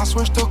nothing, I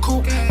switched to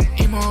coupe.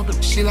 Emo,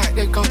 but she like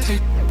to go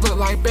take, look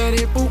like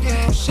Betty Boop.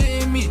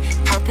 Shit in me,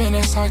 hop in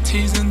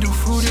SRTs and do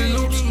Fruity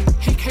Loops.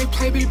 He can't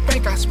play me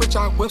bank, I switch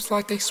out whips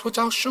like they switch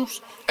out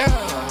shoes.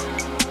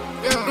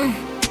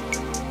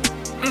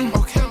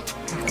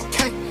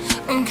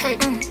 Okay,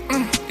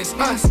 it's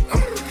us.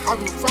 I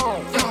be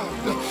wrong,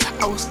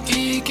 I was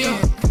geeking,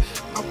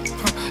 I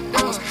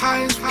was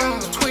high as hell,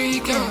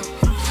 tweaking.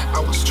 I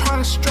was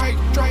trying to strike,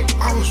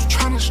 I was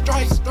trying to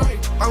strike,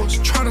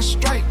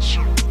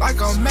 like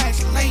a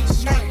match late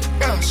night.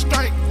 Yeah,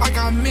 strike like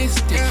I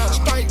missed it,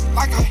 strike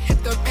like I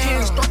hit the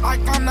pin, strike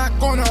like I'm not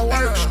gonna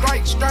work.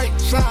 Strike, slide,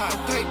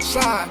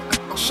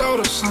 shoulder,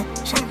 shoulder.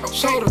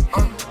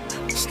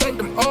 Stake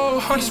them all,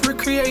 hunters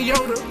recreate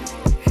Yoda.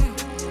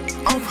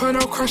 I don't put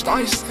no crushed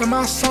ice in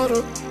my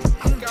soda.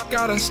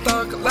 Got it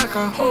stuck like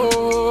a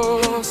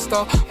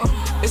holster.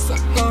 It's a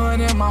gun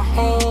in my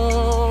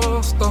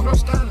holster.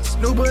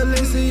 New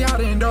Balenciaga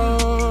out in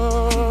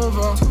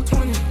Dover.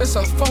 It's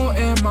a phone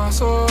in my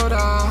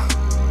soda.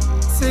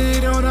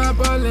 Sit on a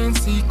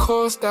Balenciaga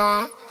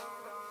Costa.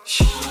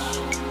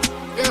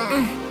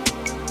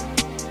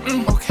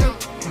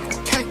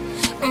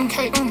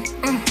 Okay,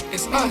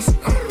 it's us.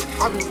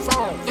 I be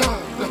wrong,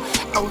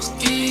 I was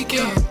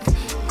geeking.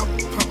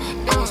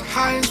 I was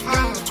high as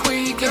hell,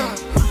 tweaking.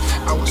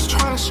 I was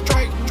trying to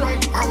strike,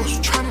 I was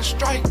trying to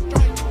strike,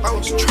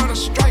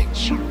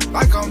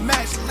 like a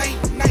match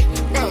late night.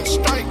 Yeah,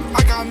 strike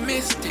like I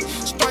missed it,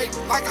 strike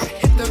like I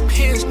hit the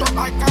pin, strike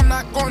like I'm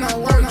not gonna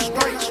work.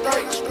 Strike.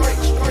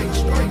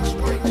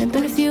 Only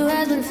been a few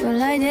hours, but it felt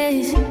like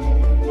days.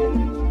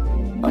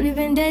 Only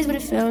been days, but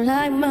it felt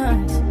like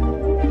months.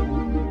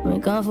 Been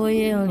gone for a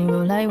year, only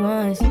roll like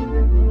once.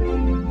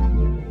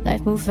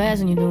 Life move fast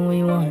when you doing what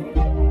you want.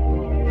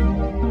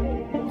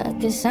 I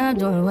guess I'm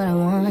doing what I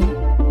want.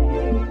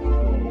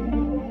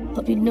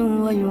 Hope you're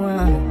doing what you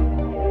want.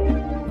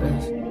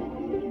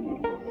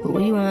 But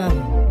what you want?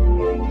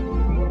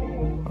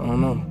 I don't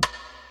know.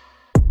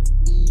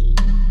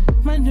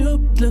 My new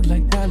look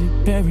like Halle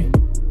Berry,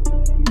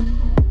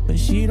 but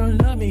she don't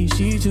love me,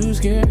 she too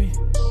scary.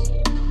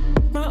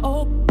 My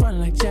old run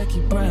like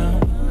Jackie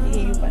Brown.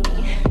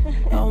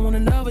 I don't wanna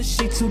know, but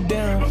she too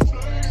down.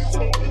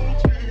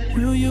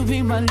 Will you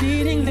be my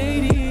leading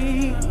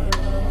lady?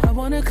 I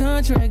want a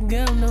contract,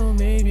 girl, no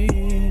maybe.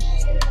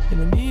 In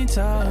the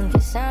meantime, I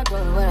guess I'm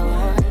doing what I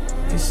want.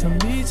 it's some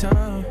me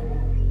time.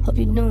 Hope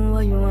you're doing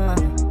what you want.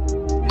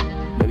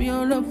 Maybe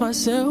I'll love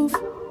myself,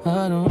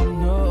 I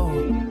don't know.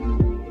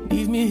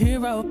 Leave me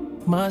here out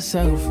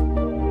myself.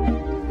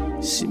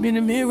 See me in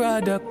the mirror,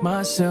 I duck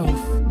myself.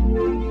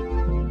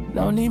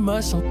 Don't need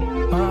muscle,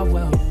 my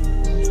wealth.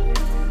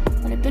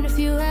 Only been a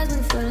few hours, but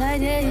it felt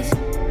like days.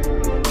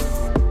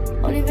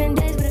 Only been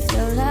days, but it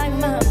felt like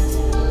months.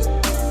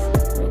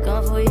 Been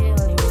gone for a year,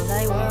 only roll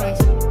like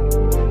once.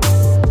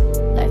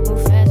 Life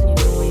move fast when you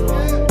do what you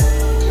want.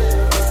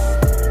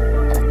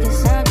 I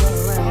guess I'm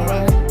doing what I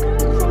want.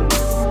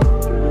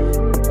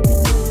 Hope you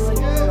do what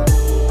you want.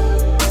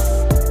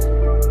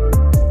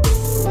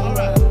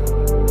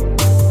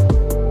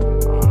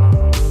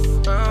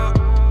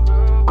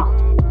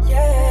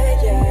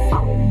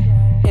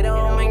 Yeah. It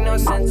don't make no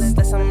sense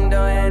unless I'm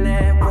doing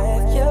it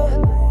with you.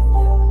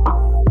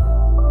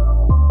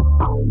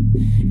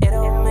 It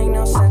don't make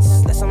no sense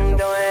unless I'm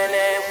doing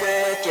it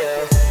with you.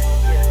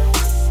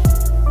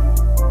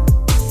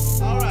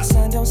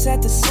 Sun don't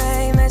set the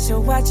same as you're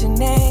watching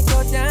it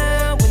go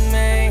down with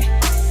me.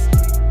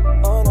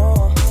 Oh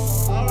no.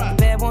 The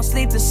bed won't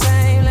sleep the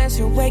same unless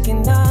you're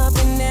waking up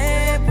in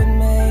it with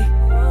me.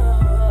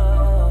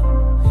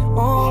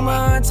 Oh, my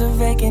heart's a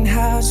vacant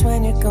house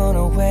when you're gone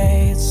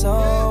away. It's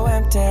so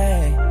empty.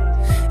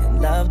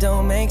 And love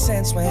don't make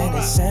sense when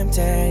it's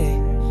empty.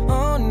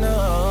 Oh no.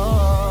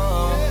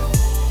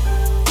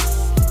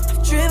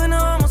 I've driven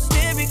almost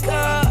every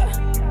car.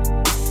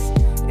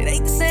 It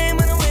ain't the same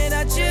when I'm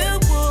without you.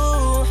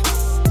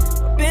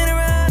 I've been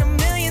around a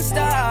million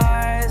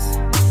stars.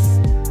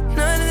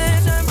 None of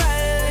them shine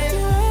brighter than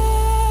you.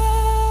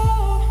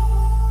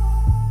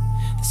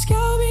 The sky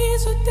will be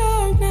so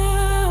dark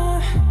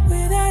now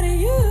without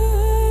you.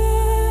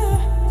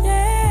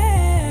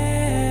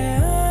 Yeah,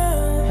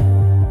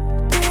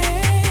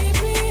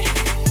 baby.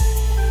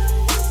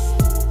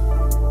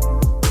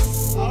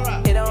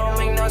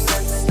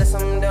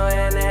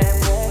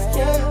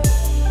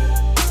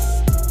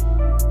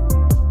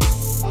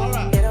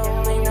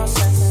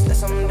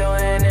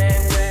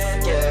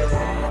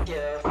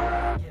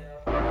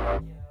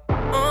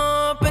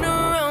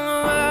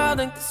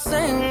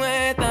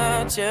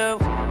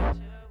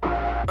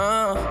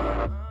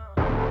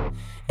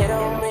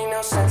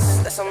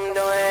 that's what I'm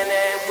doing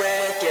it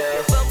with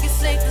you.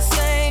 Focus ain't the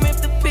same if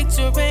the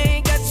picture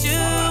ain't got you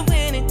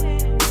in it.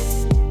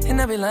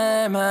 And I be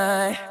lying,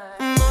 my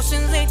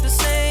emotions ain't the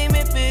same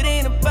if it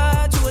ain't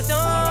about you. I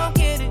don't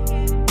get it.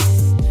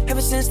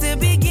 Ever since the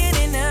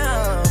beginning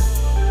now,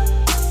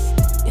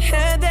 you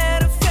had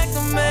that effect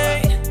on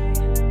me.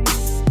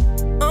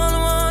 All I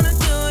wanna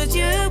do is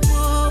you,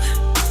 boo.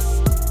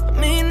 I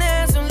mean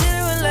that's so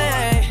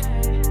literally.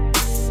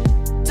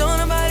 Don't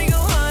nobody go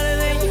harder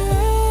than you.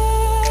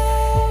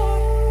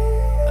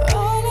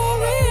 All the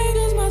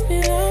readers must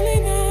be lonely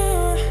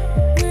now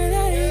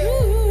without you.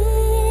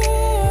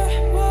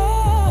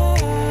 Whoa.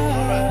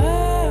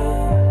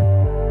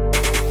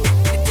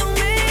 It don't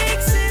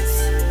make sense.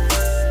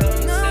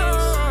 No,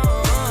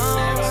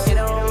 it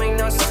don't make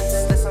no sense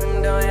unless I'm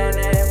doing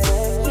it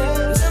with you.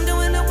 'Cause I'm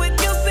doing it with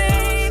you,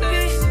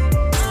 baby.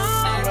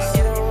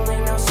 It don't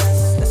make no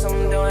sense unless I'm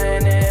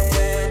doing it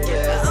with you.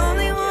 I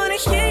only wanna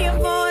hear your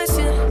voice,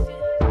 yeah.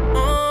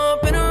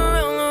 Been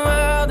around the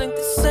world, think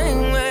the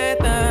same way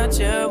without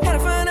you. Had to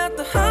find out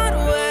the hard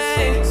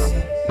way.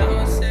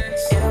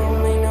 It don't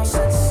make no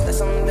sense unless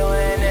I'm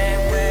doing it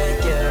with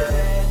you.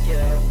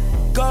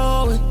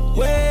 Going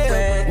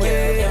way, way,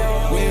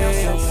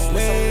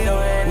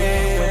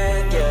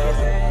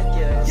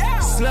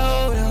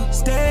 slow down,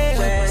 stay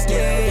up.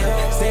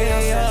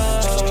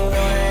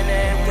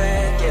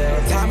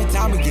 Time and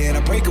time again, I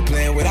break a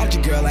plan. Without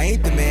you, girl, I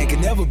ain't the man.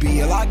 Can never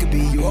be all I could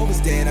be. You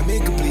overstand, I'm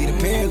incomplete,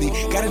 apparently.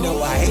 Gotta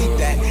know I hate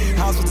that.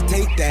 How I'm supposed to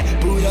take that?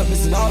 Boot up,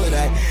 missing all of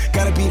that.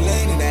 Gotta be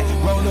laying in that.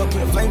 Roll up,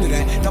 put a flame to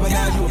that. Now, but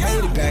now you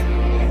made it back.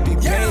 Be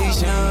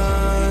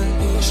patient.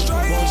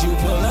 Won't you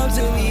pull up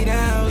to me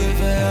now if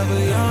forever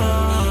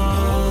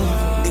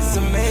young? It's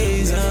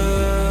amazing.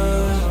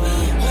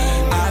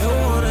 I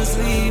don't wanna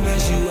sleep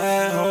as you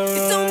at home.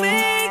 It don't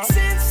make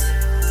sense.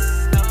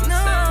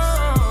 No,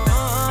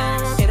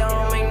 It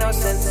don't make no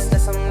sense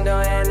unless I'm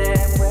doing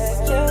it with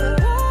you.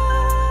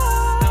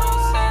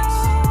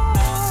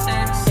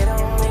 It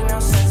don't make no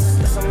sense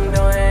unless I'm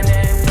doing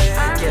it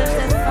I with you.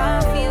 testify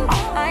for you.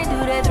 I do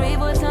that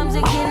 3-4 times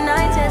again. I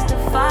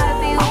testify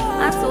for you.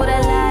 I told I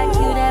like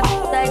you, that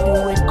I do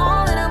it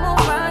all, and I'm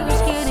gonna find you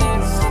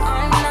kidding.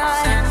 I'm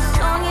not. As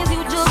long as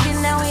you joking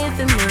now with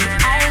me,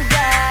 I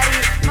got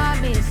it. My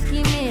bitch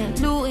scheming,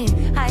 looting,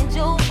 hide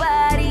your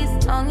bodies.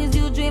 As long as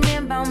you dreaming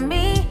about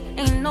me,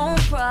 ain't no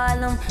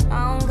problem. I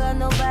don't got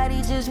nobody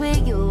just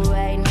with you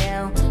right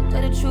now.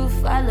 Tell the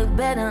truth, I look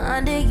better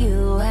under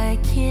you. I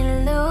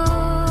can't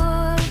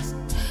lose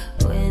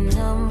when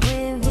I'm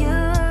with you.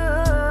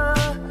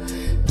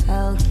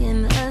 How can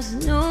I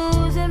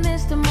snooze and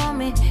miss the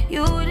moment?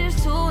 You just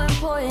too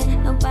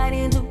important.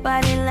 Nobody do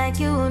body like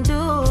you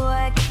do.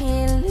 I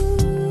can't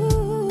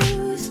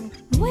lose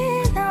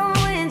when I'm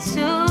with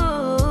you.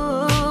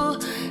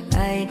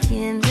 I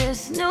can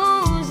just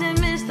snooze and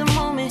miss the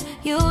moment.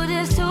 You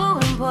just too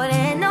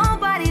important.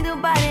 Nobody do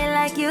body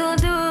like you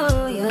do.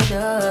 You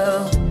do.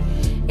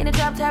 In the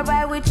drop top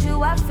ride with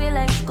you, I feel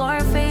like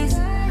Scarface.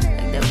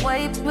 Like that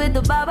white with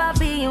the bob, I'll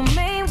be your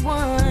main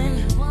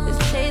one.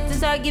 Let's take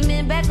this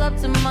argument back up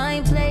to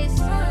my place.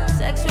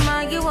 Sex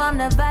remind you I'm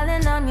not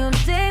violent on your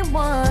day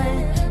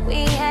one.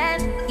 We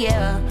had,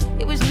 yeah,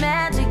 it was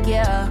magic,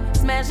 yeah.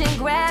 Smash and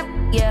grab,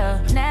 yeah.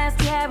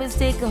 Nasty habits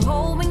take a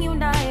hold when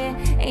you're not here.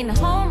 Ain't a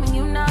home when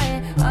you're not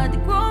here. Hard to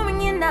grow when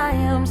you're not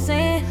here. I'm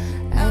saying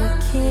I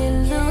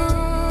can't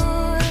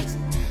lose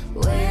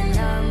when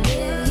I'm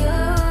with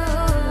you.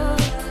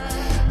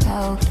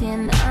 How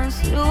can I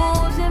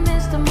snooze and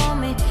miss the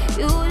moment?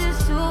 You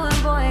just too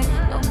important.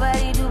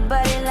 Nobody do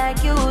body like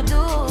you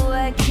do.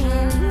 I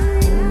can't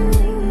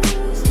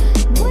lose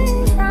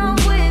when I'm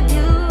with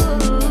you.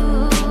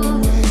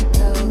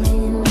 How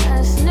can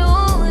I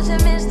snooze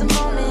and miss the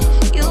moment?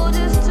 You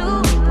just too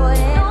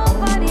important.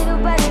 Nobody do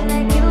body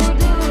like you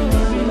do.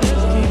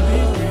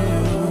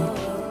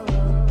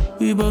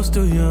 we both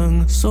still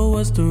young, so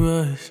what's the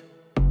rush?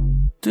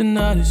 The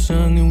night is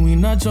young and we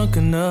not drunk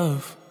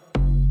enough.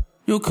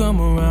 You'll come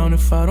around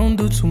if I don't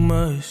do too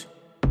much.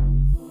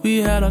 We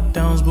had our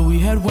downs, but we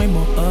had way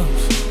more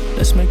ups.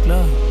 Let's make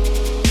love.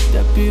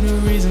 That be the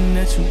reason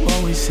that you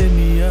always hit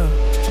me up.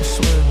 I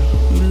swear,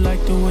 you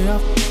like the way I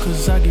f***,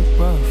 'cause I get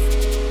rough.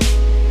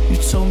 You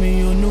told me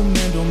your new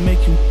man don't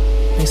make you.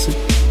 It's a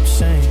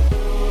shame.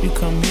 You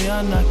come here,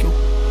 I knock you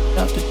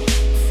out the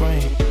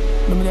frame.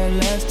 Remember that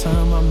last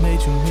time I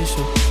made you miss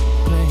your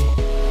plane?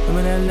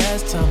 Remember that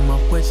last time I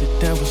wet you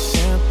down with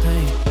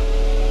champagne?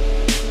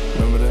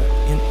 Remember that?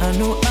 And I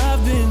know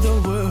I've been the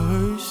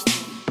worst,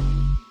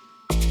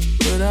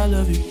 but I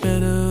love you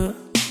better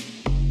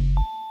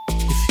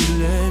if you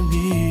let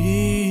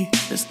me.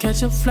 Let's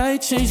catch a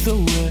flight, change the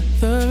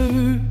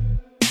weather,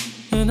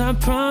 and I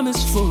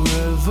promise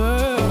forever.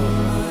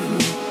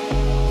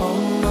 Oh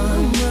my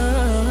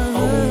mind,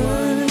 oh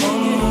my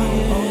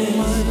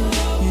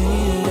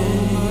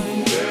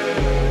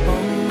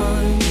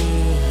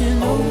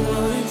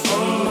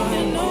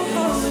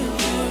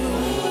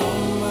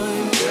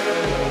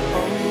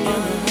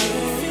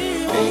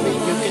Baby,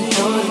 you can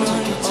do it,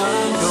 take your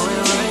time, do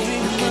it right.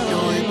 You can do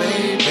it,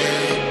 baby.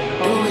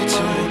 Do it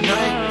to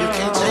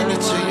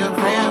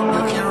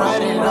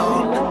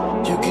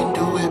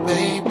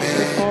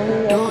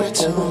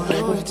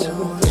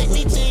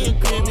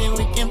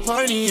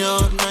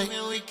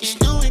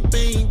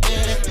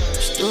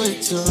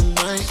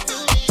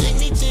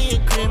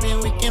baby,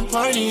 we can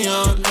party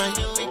all night.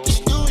 Let's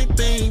do it,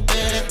 baby,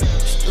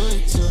 let's do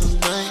it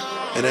tonight.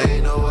 And I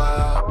ain't no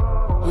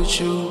wild with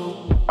you,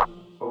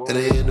 and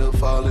I end up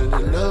falling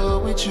in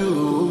love with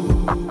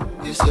you.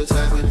 It's the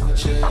type of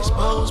thing you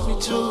expose me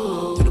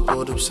to. Then I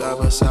pulled up side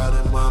by side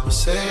and mama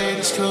said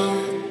it's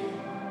cool.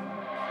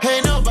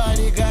 Ain't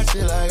nobody got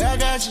you like I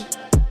got you.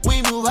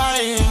 We move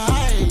higher and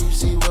higher, you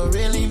see what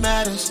really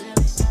matters.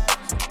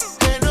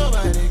 Ain't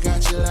nobody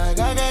got you like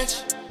I got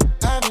you.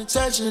 I've been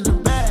touching the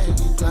bag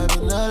and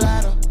climbing the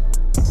ladder.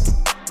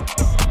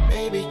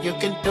 Baby, you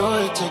can do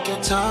it, take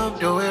your time,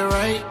 do it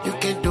right. You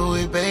can do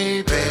it,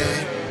 baby.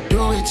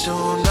 Do it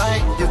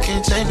tonight. You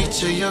can take me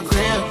to your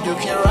crib, you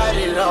can ride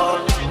it all.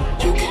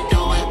 You can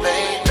do it,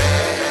 baby.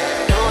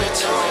 Do it,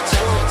 do it,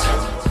 do it, do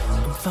it.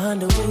 I'm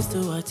finding ways to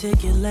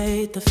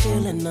articulate the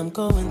feeling I'm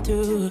going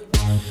through.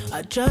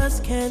 I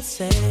just can't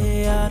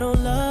say I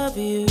don't love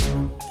you,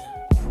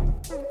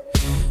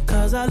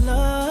 'cause I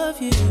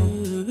love you.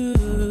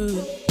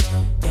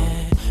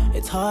 Yeah,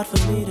 it's hard for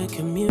me to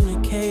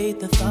communicate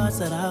the thoughts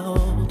that I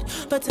hold,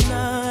 but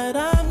tonight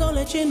I'm gonna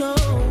let you know.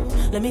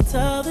 Let me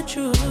tell the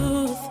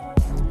truth.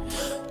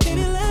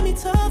 Baby, let me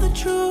tell the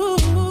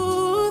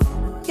truth.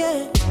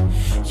 Yeah,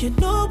 you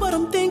know what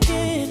I'm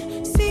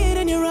thinking. See it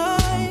in your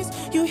eyes.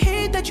 You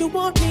hate that you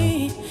want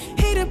me.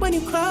 Hate it when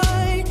you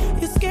cry.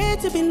 You're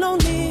scared to be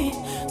lonely,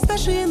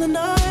 especially in the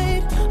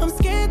night. I'm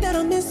scared that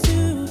I'll miss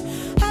you.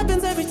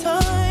 Happens every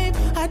time.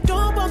 I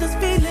don't want this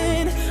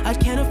feeling. I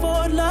can't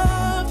afford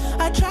love.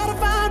 I try to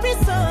find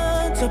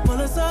reason to pull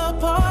us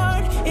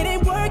apart. It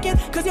ain't working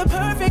 'cause you're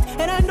perfect,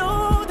 and I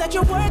know that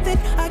you're worth it.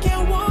 I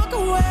can't walk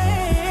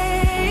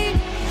away.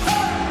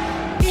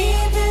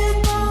 Even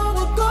though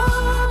we're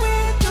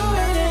going through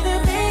it and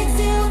it makes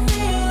you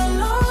feel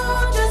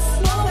alone, just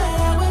know that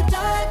I would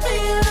die for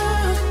you.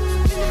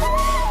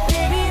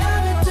 Baby, I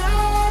would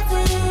die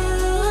for you.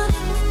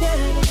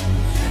 Yeah.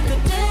 The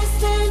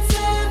distance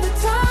and the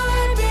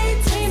time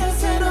between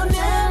us, and I'll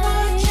never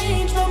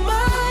change my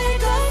mind.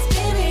 'Cause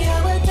baby, I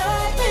would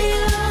die for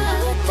you. I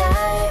would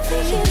die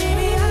for you.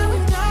 Baby, I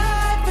would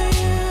die for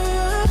you.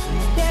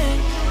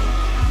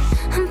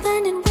 Yeah. I'm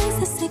finding ways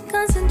to stay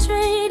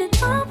concentrated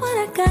on what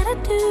I gotta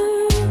do.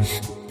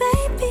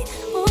 Baby,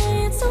 boy,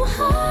 it's so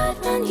hard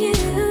on you.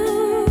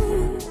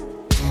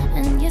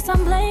 And yes,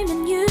 I'm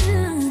blaming you.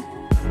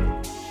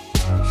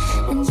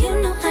 And you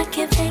know I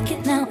can't fake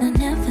it now or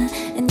never.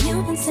 And you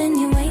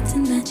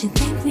insinuating that you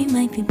think we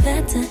might be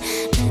better.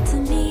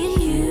 Better me and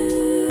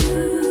you.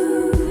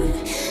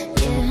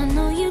 Yeah, I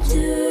know you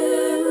do.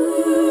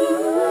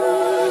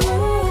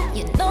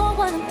 You know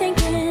what I'm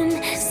thinking.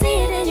 See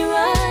it in your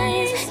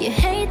eyes. You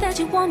hate that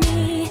you want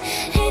me.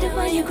 Hate it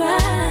when you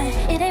cry.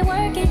 It ain't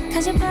working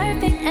 'cause you're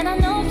perfect, and I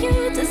know you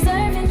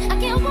deserve it. I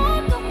can't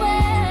walk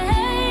away.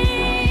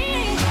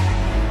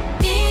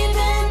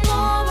 Even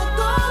though we're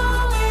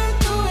going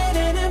through it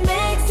and it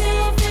makes you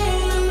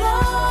feel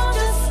alone,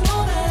 just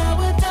know that I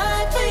would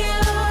die for you.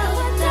 I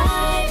would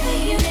die for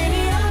you.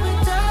 Baby, I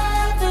would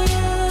die for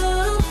you.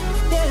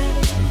 Yeah.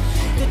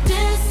 The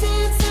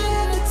distance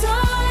and the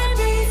time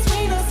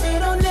between us,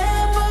 it'll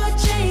never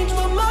change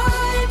my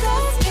mind.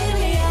 'Cause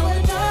baby, I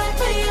would die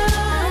for you.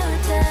 I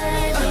would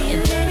die for you.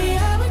 Baby,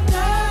 I would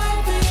die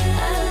for you.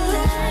 I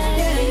would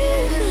die for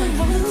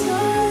you.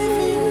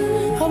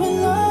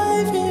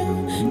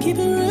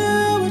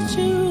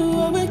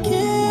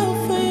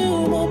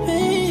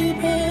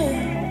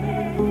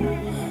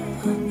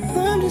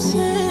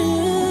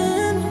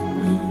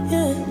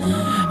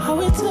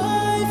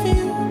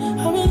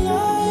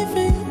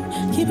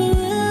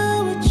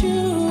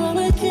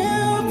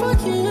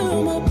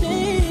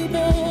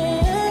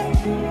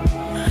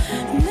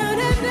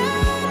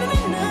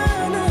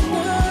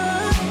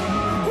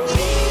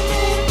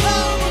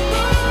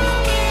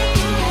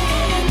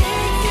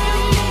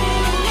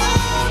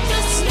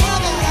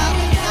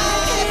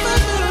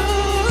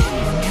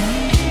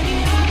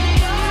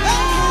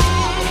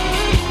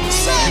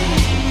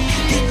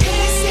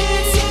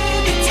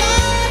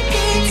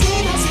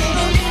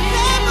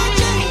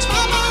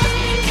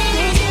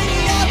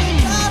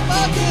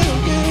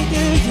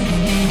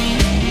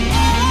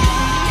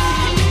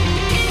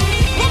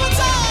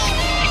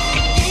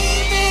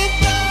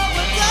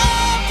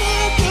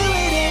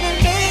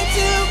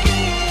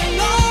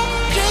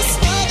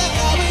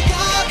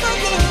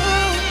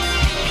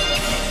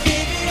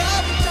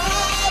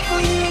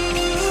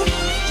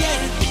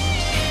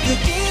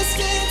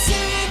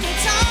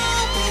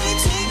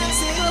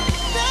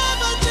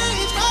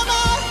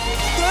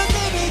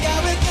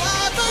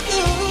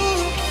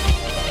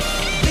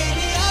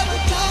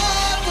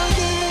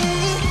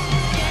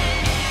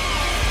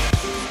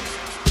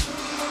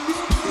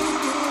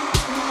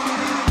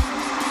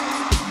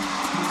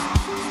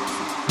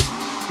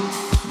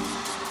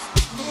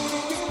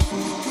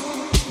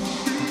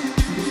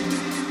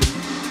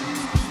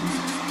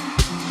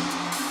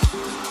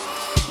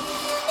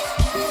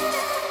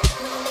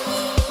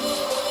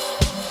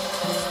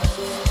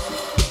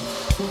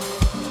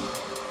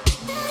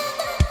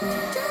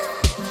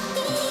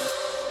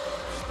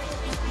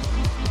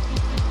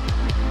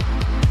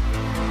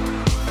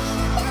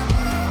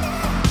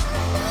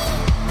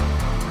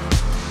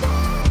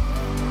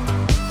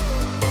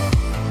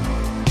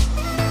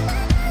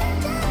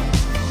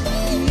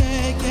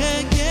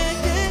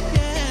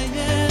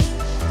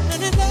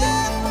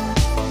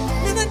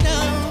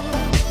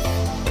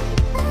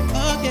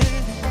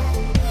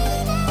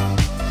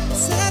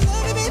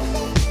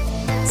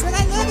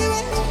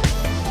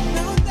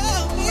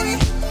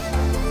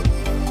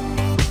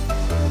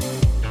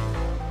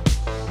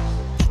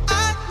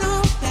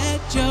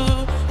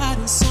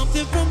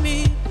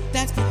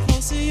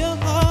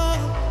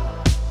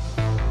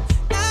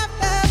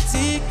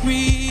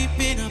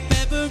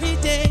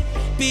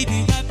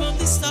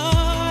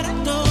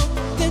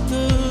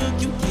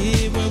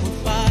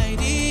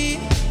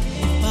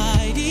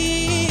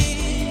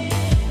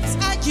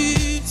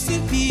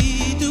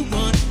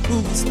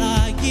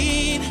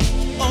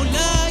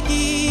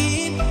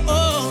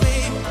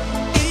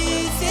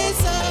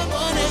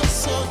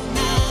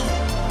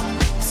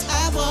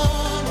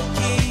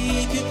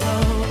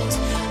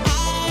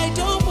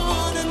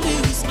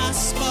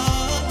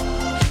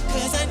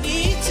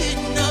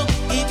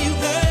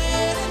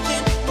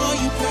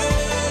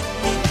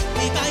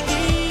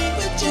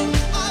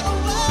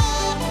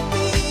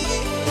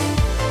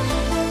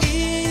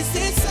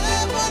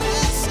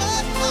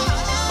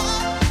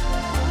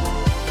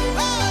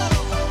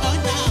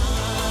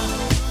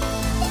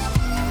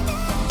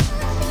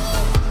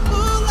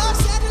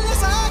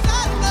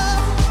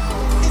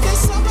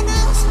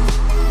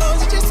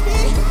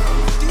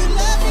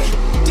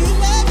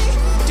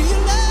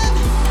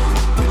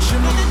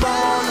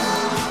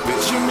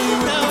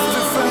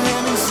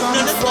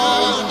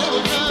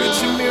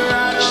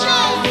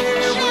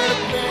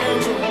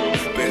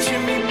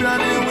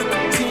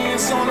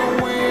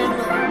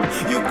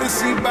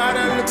 see by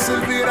the looks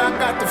of it, I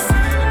got the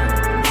feeling.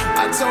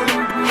 I told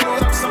them, you know,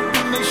 I'm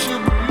something they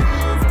should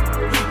believe.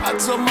 I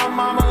told my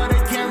mama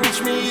they can't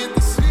reach me at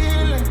the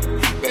ceiling.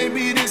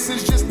 Baby, this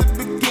is just the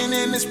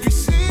beginning, it's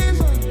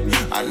pre-season.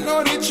 I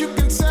know that you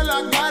can tell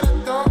I got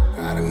it though.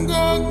 Gotta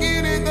go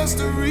get it, that's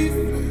the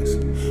reflex.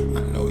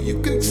 I know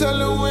you can tell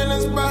the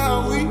winners by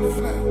how we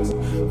flex.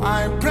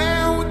 I ain't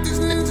playing with these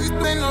niggas,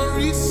 they no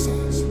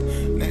recess.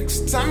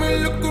 Next time you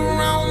look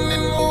around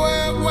and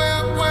where,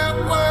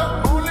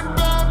 only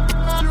bad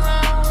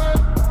around it.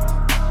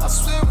 I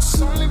swear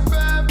it's only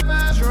bad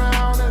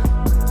around it.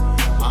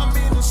 I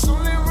mean it's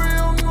only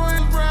real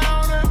noise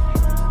around it.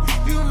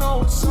 You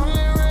know it's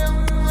only real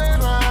noise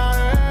around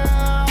it.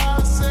 I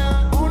said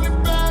only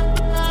bad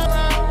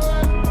around it.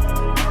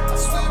 I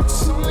swear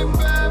it's only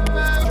bad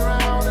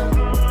around it.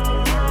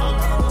 I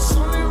mean it's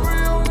only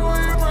real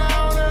noise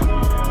around it.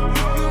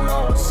 You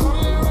know it's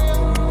only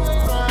real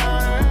noise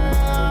around it.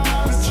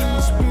 Picture me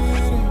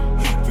speeding,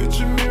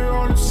 picture me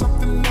rolling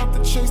something up to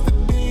chase the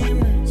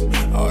demons.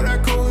 All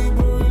that cold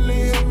but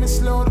really help me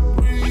slow the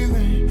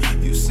breathing.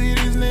 You see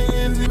these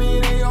niggas in me,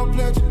 they all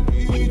pledge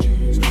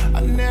allegiance. I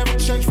never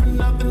change for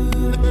nothing,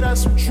 but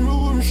that's some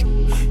true shit.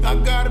 I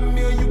got a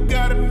meal, you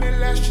got a meal,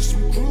 that's just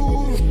some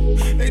cruise.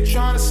 They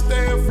tryna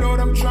stay afloat,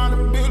 I'm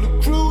tryna build a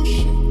cruise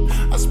ship.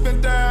 I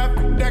spent half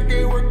a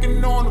decade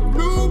working on a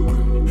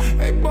blueprint.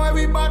 Hey boy,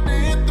 we bout to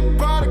hit the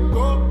pot and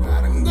go.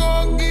 Gotta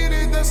go get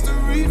it, that's the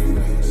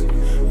reflex.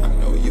 I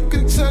know you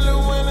can tell the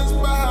winners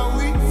by how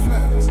we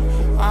flex.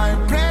 I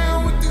ain't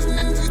playing with these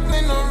niggas,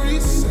 they no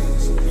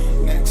recess.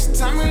 Next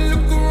time you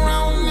look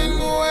around and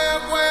where,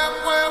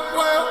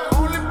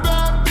 only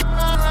bad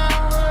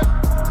around it.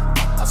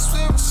 I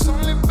swear it's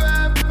only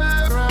bad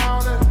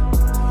around it.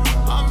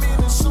 I mean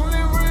it's only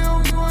real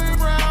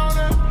noise around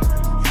it.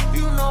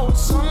 You know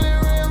it's only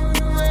real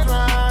noise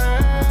around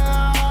it.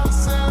 I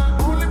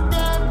said only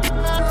bad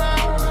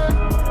around it.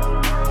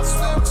 I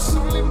swear it's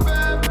only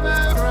bad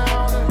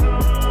around it.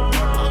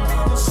 I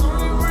mean it's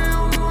only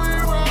real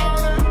noise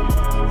around it.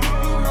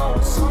 You know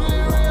it's only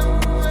real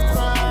noise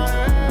around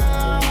it.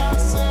 I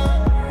said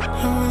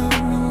I've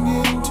been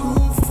getting too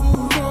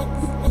full.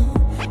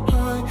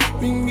 I've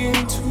been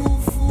getting too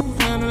full.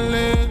 Gotta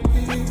let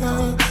me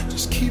out.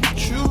 Just keep it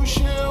true,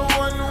 share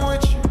one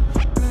with you.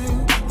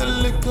 Man, the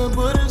liquor,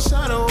 but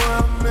inside of where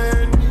I'm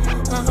at.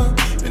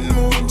 Been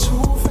moving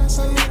too fast,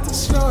 I need to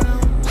slow down.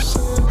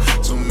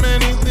 Too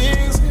many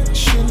things that I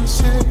shouldn't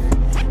say.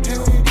 Hey,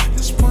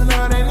 just point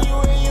out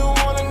anywhere you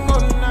wanna go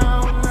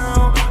now.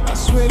 I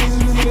swear these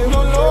niggas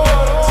don't know what I'm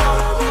I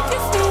make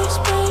you feel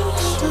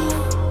special.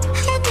 I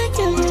think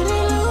you're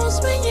really lost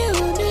when you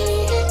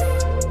need it.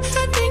 I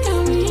think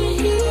I'm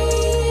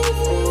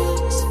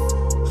reflex.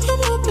 I'm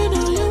hoping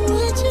all you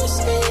what you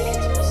say.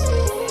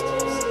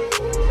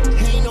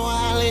 Ain't no how I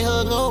let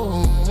her go.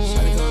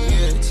 Shawty come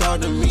here and talk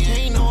to me.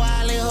 Ain't no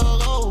how I let her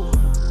go.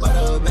 Buy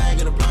her a bag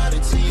and apply the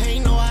tea.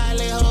 Ain't no how I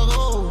let her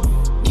go.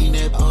 Need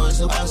that punch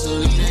so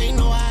obsolete. Ain't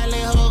no how I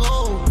let her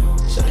go.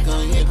 Shawty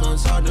come here, come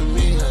talk to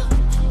me, huh?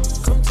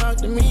 Come talk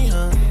to me,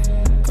 huh?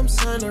 Come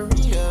sign the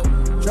re-up.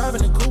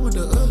 Driving the coupe with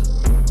the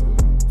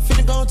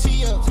finna gon'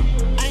 tee up.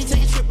 I ain't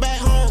take a trip back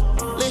home.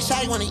 Let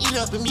Shawty wanna eat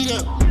up and meet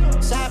up.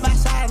 Side by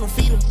side, I'ma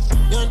feed her.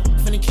 Young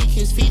finna kick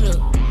his feet up.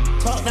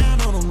 Talk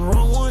down on him, the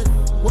wrong one.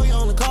 Boy, you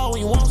only call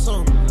when you want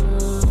some.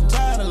 I'm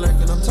tired of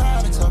lurking, I'm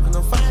tired of talking.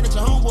 I'm fine at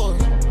your homeboy.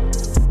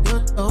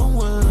 Young the home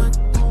one.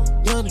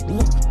 Young the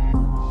one.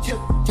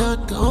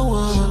 Young the home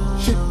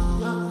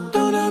one.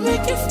 Don't I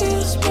make you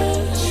feel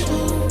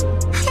special?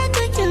 I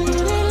think you're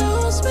really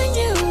lost when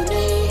you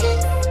need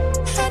it.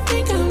 I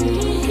think I'm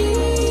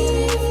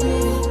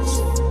reflex.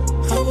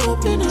 I'm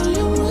hoping all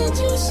you what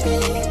you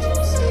say.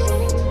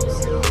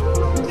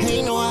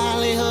 Ain't no how I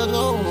let her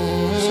go.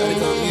 Shawty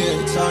come here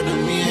and talk to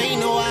me. Ain't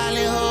no how I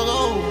let her go.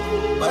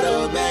 Buy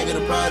her a bag of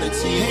the product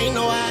tea. Ain't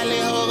no how I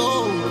let her go.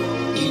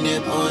 Eating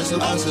that punch so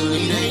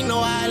obsolete. Ain't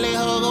no how I let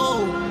her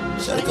go.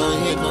 Shawty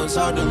come here, come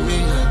talk to me.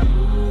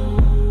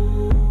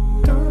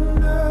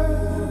 Don't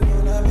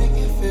I make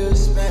you feel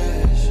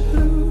special?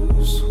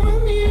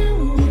 When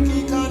you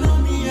keep calling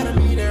on me, I'll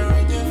be there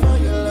right there for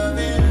your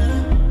loving.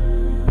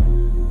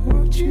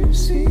 What you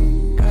see,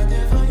 right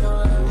there for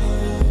your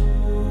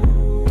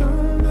loving.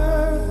 Don't I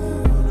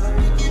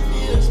make you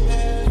feel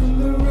special? When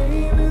the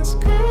rain is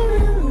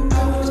coming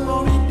down, this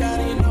moment,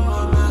 daddy, you know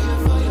I'm out here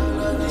for your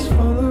loving. It's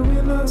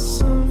following us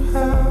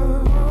somehow.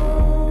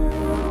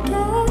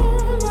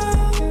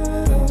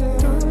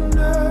 Don't I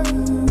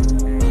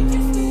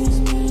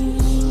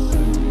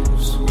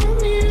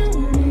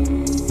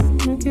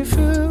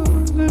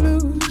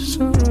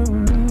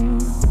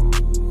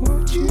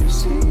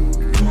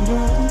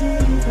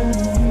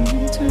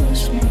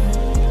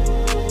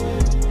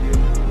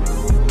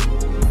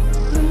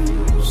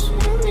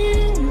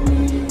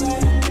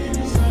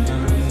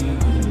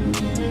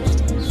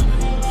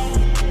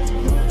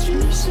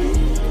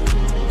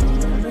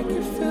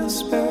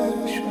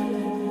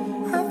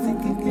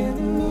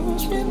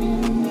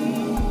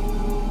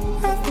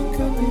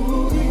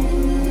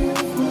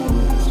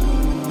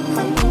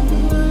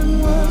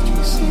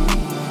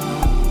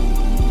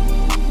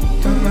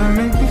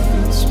make me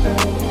feel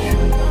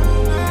special.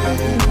 I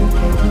think I'm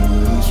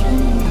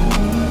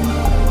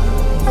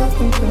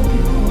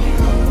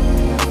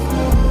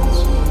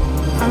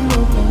I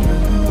know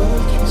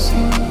what you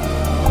see.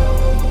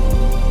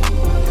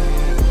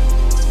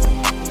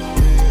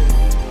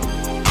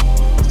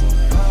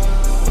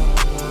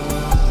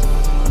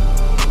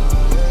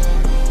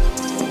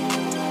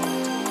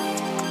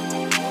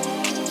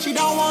 She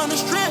don't wanna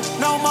strip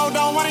no more,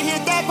 don't wanna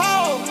hit that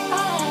pole.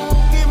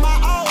 Get my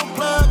old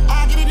plug,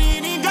 I get it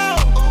in and go.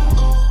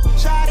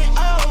 Shawty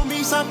owe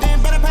me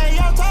something, better pay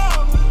your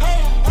toll.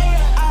 Hey, hey,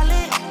 I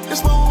lit the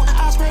spoon and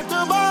I scrape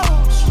the bowl.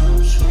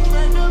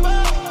 Scrape the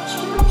bowl,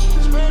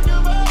 scrape the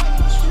bowl.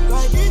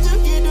 Like did you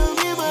get the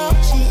Bieber?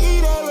 She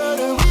eat that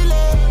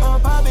rotorilla. I'm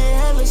popping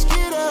hella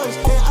Skittles,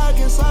 and I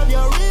can solve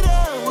your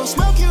riddle. We'll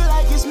smoke you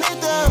like it's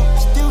menthol.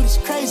 This dude is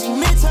crazy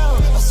mental.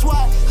 A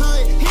SWAT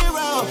hood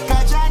hero.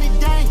 Got Johnny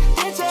Dang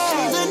Ditto.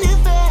 She's a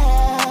nympho.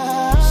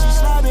 She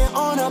slobbing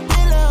on a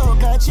pillow.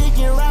 Got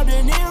chicken wrapped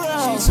in Nero.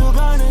 She's so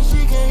gone and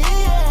she can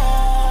hear.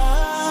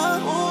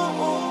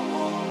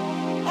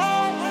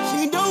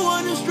 She don't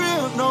wanna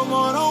strip no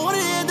more. Don't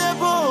wanna hit that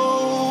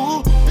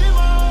pole.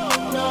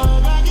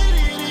 I get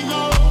it and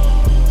go.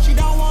 She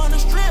don't wanna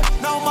strip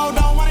no more.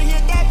 Don't wanna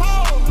hit that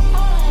pole.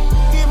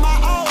 Get my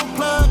old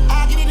plug. I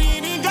get it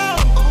in and go.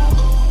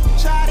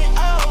 Shawty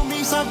owe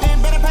me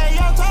something. Better pay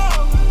your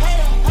toll. Hey,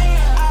 hey,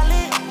 I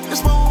lit the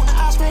spoon and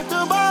I scrape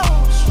the bowl.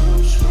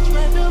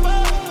 Scrape the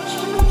bowl.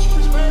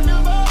 Scrape the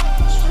bowl.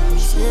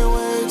 Seen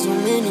way too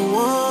many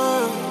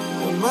ones.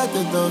 I'm about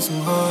to throw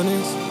some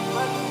honeys.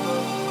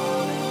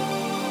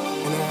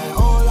 And that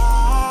whole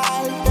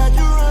life that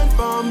you run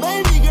from,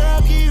 baby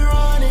girl, keep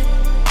running.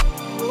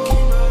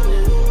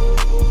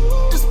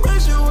 It's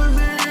pressure with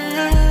me,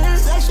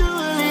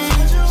 sexually.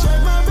 Check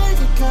my bank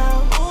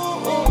account.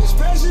 It's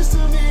precious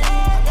to me.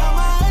 Got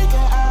my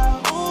anchor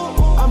out.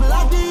 I'm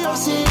locked in your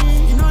seat.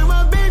 You know you're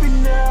my baby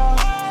now.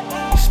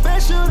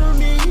 Special to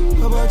me.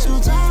 About you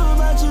time,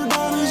 about you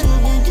diamonds, you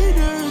can get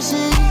the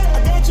receipt.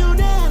 I got you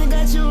down, I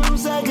got you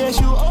loose, I guess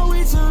you owe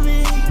it to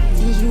me.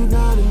 Tease you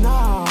down and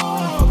now,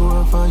 fuck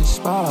around for your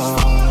spot.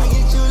 I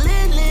get you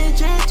lit,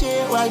 lit,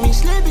 watch me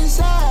slip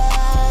inside.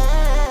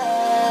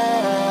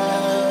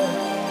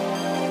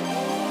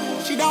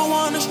 She don't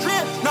wanna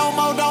strip no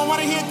more, don't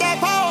wanna hit that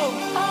pole.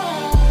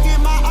 Get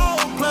my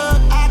old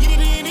plug, I get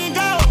it in and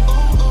go.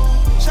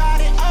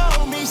 Shawty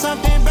owe me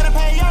something, better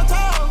pay your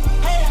toll.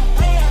 Hey,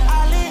 hey,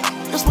 I lit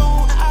the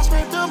spoon and I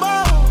scrape the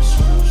bowl.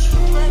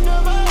 Scrape the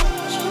bowl,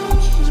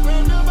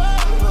 scrape the bowl.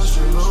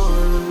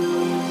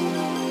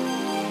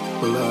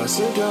 Well, I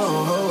said your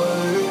whole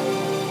way.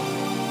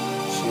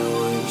 She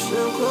ain't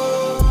strip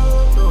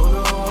club, no.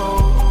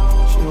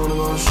 She wanna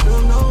go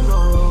strip, no.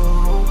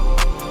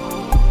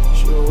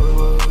 She wanna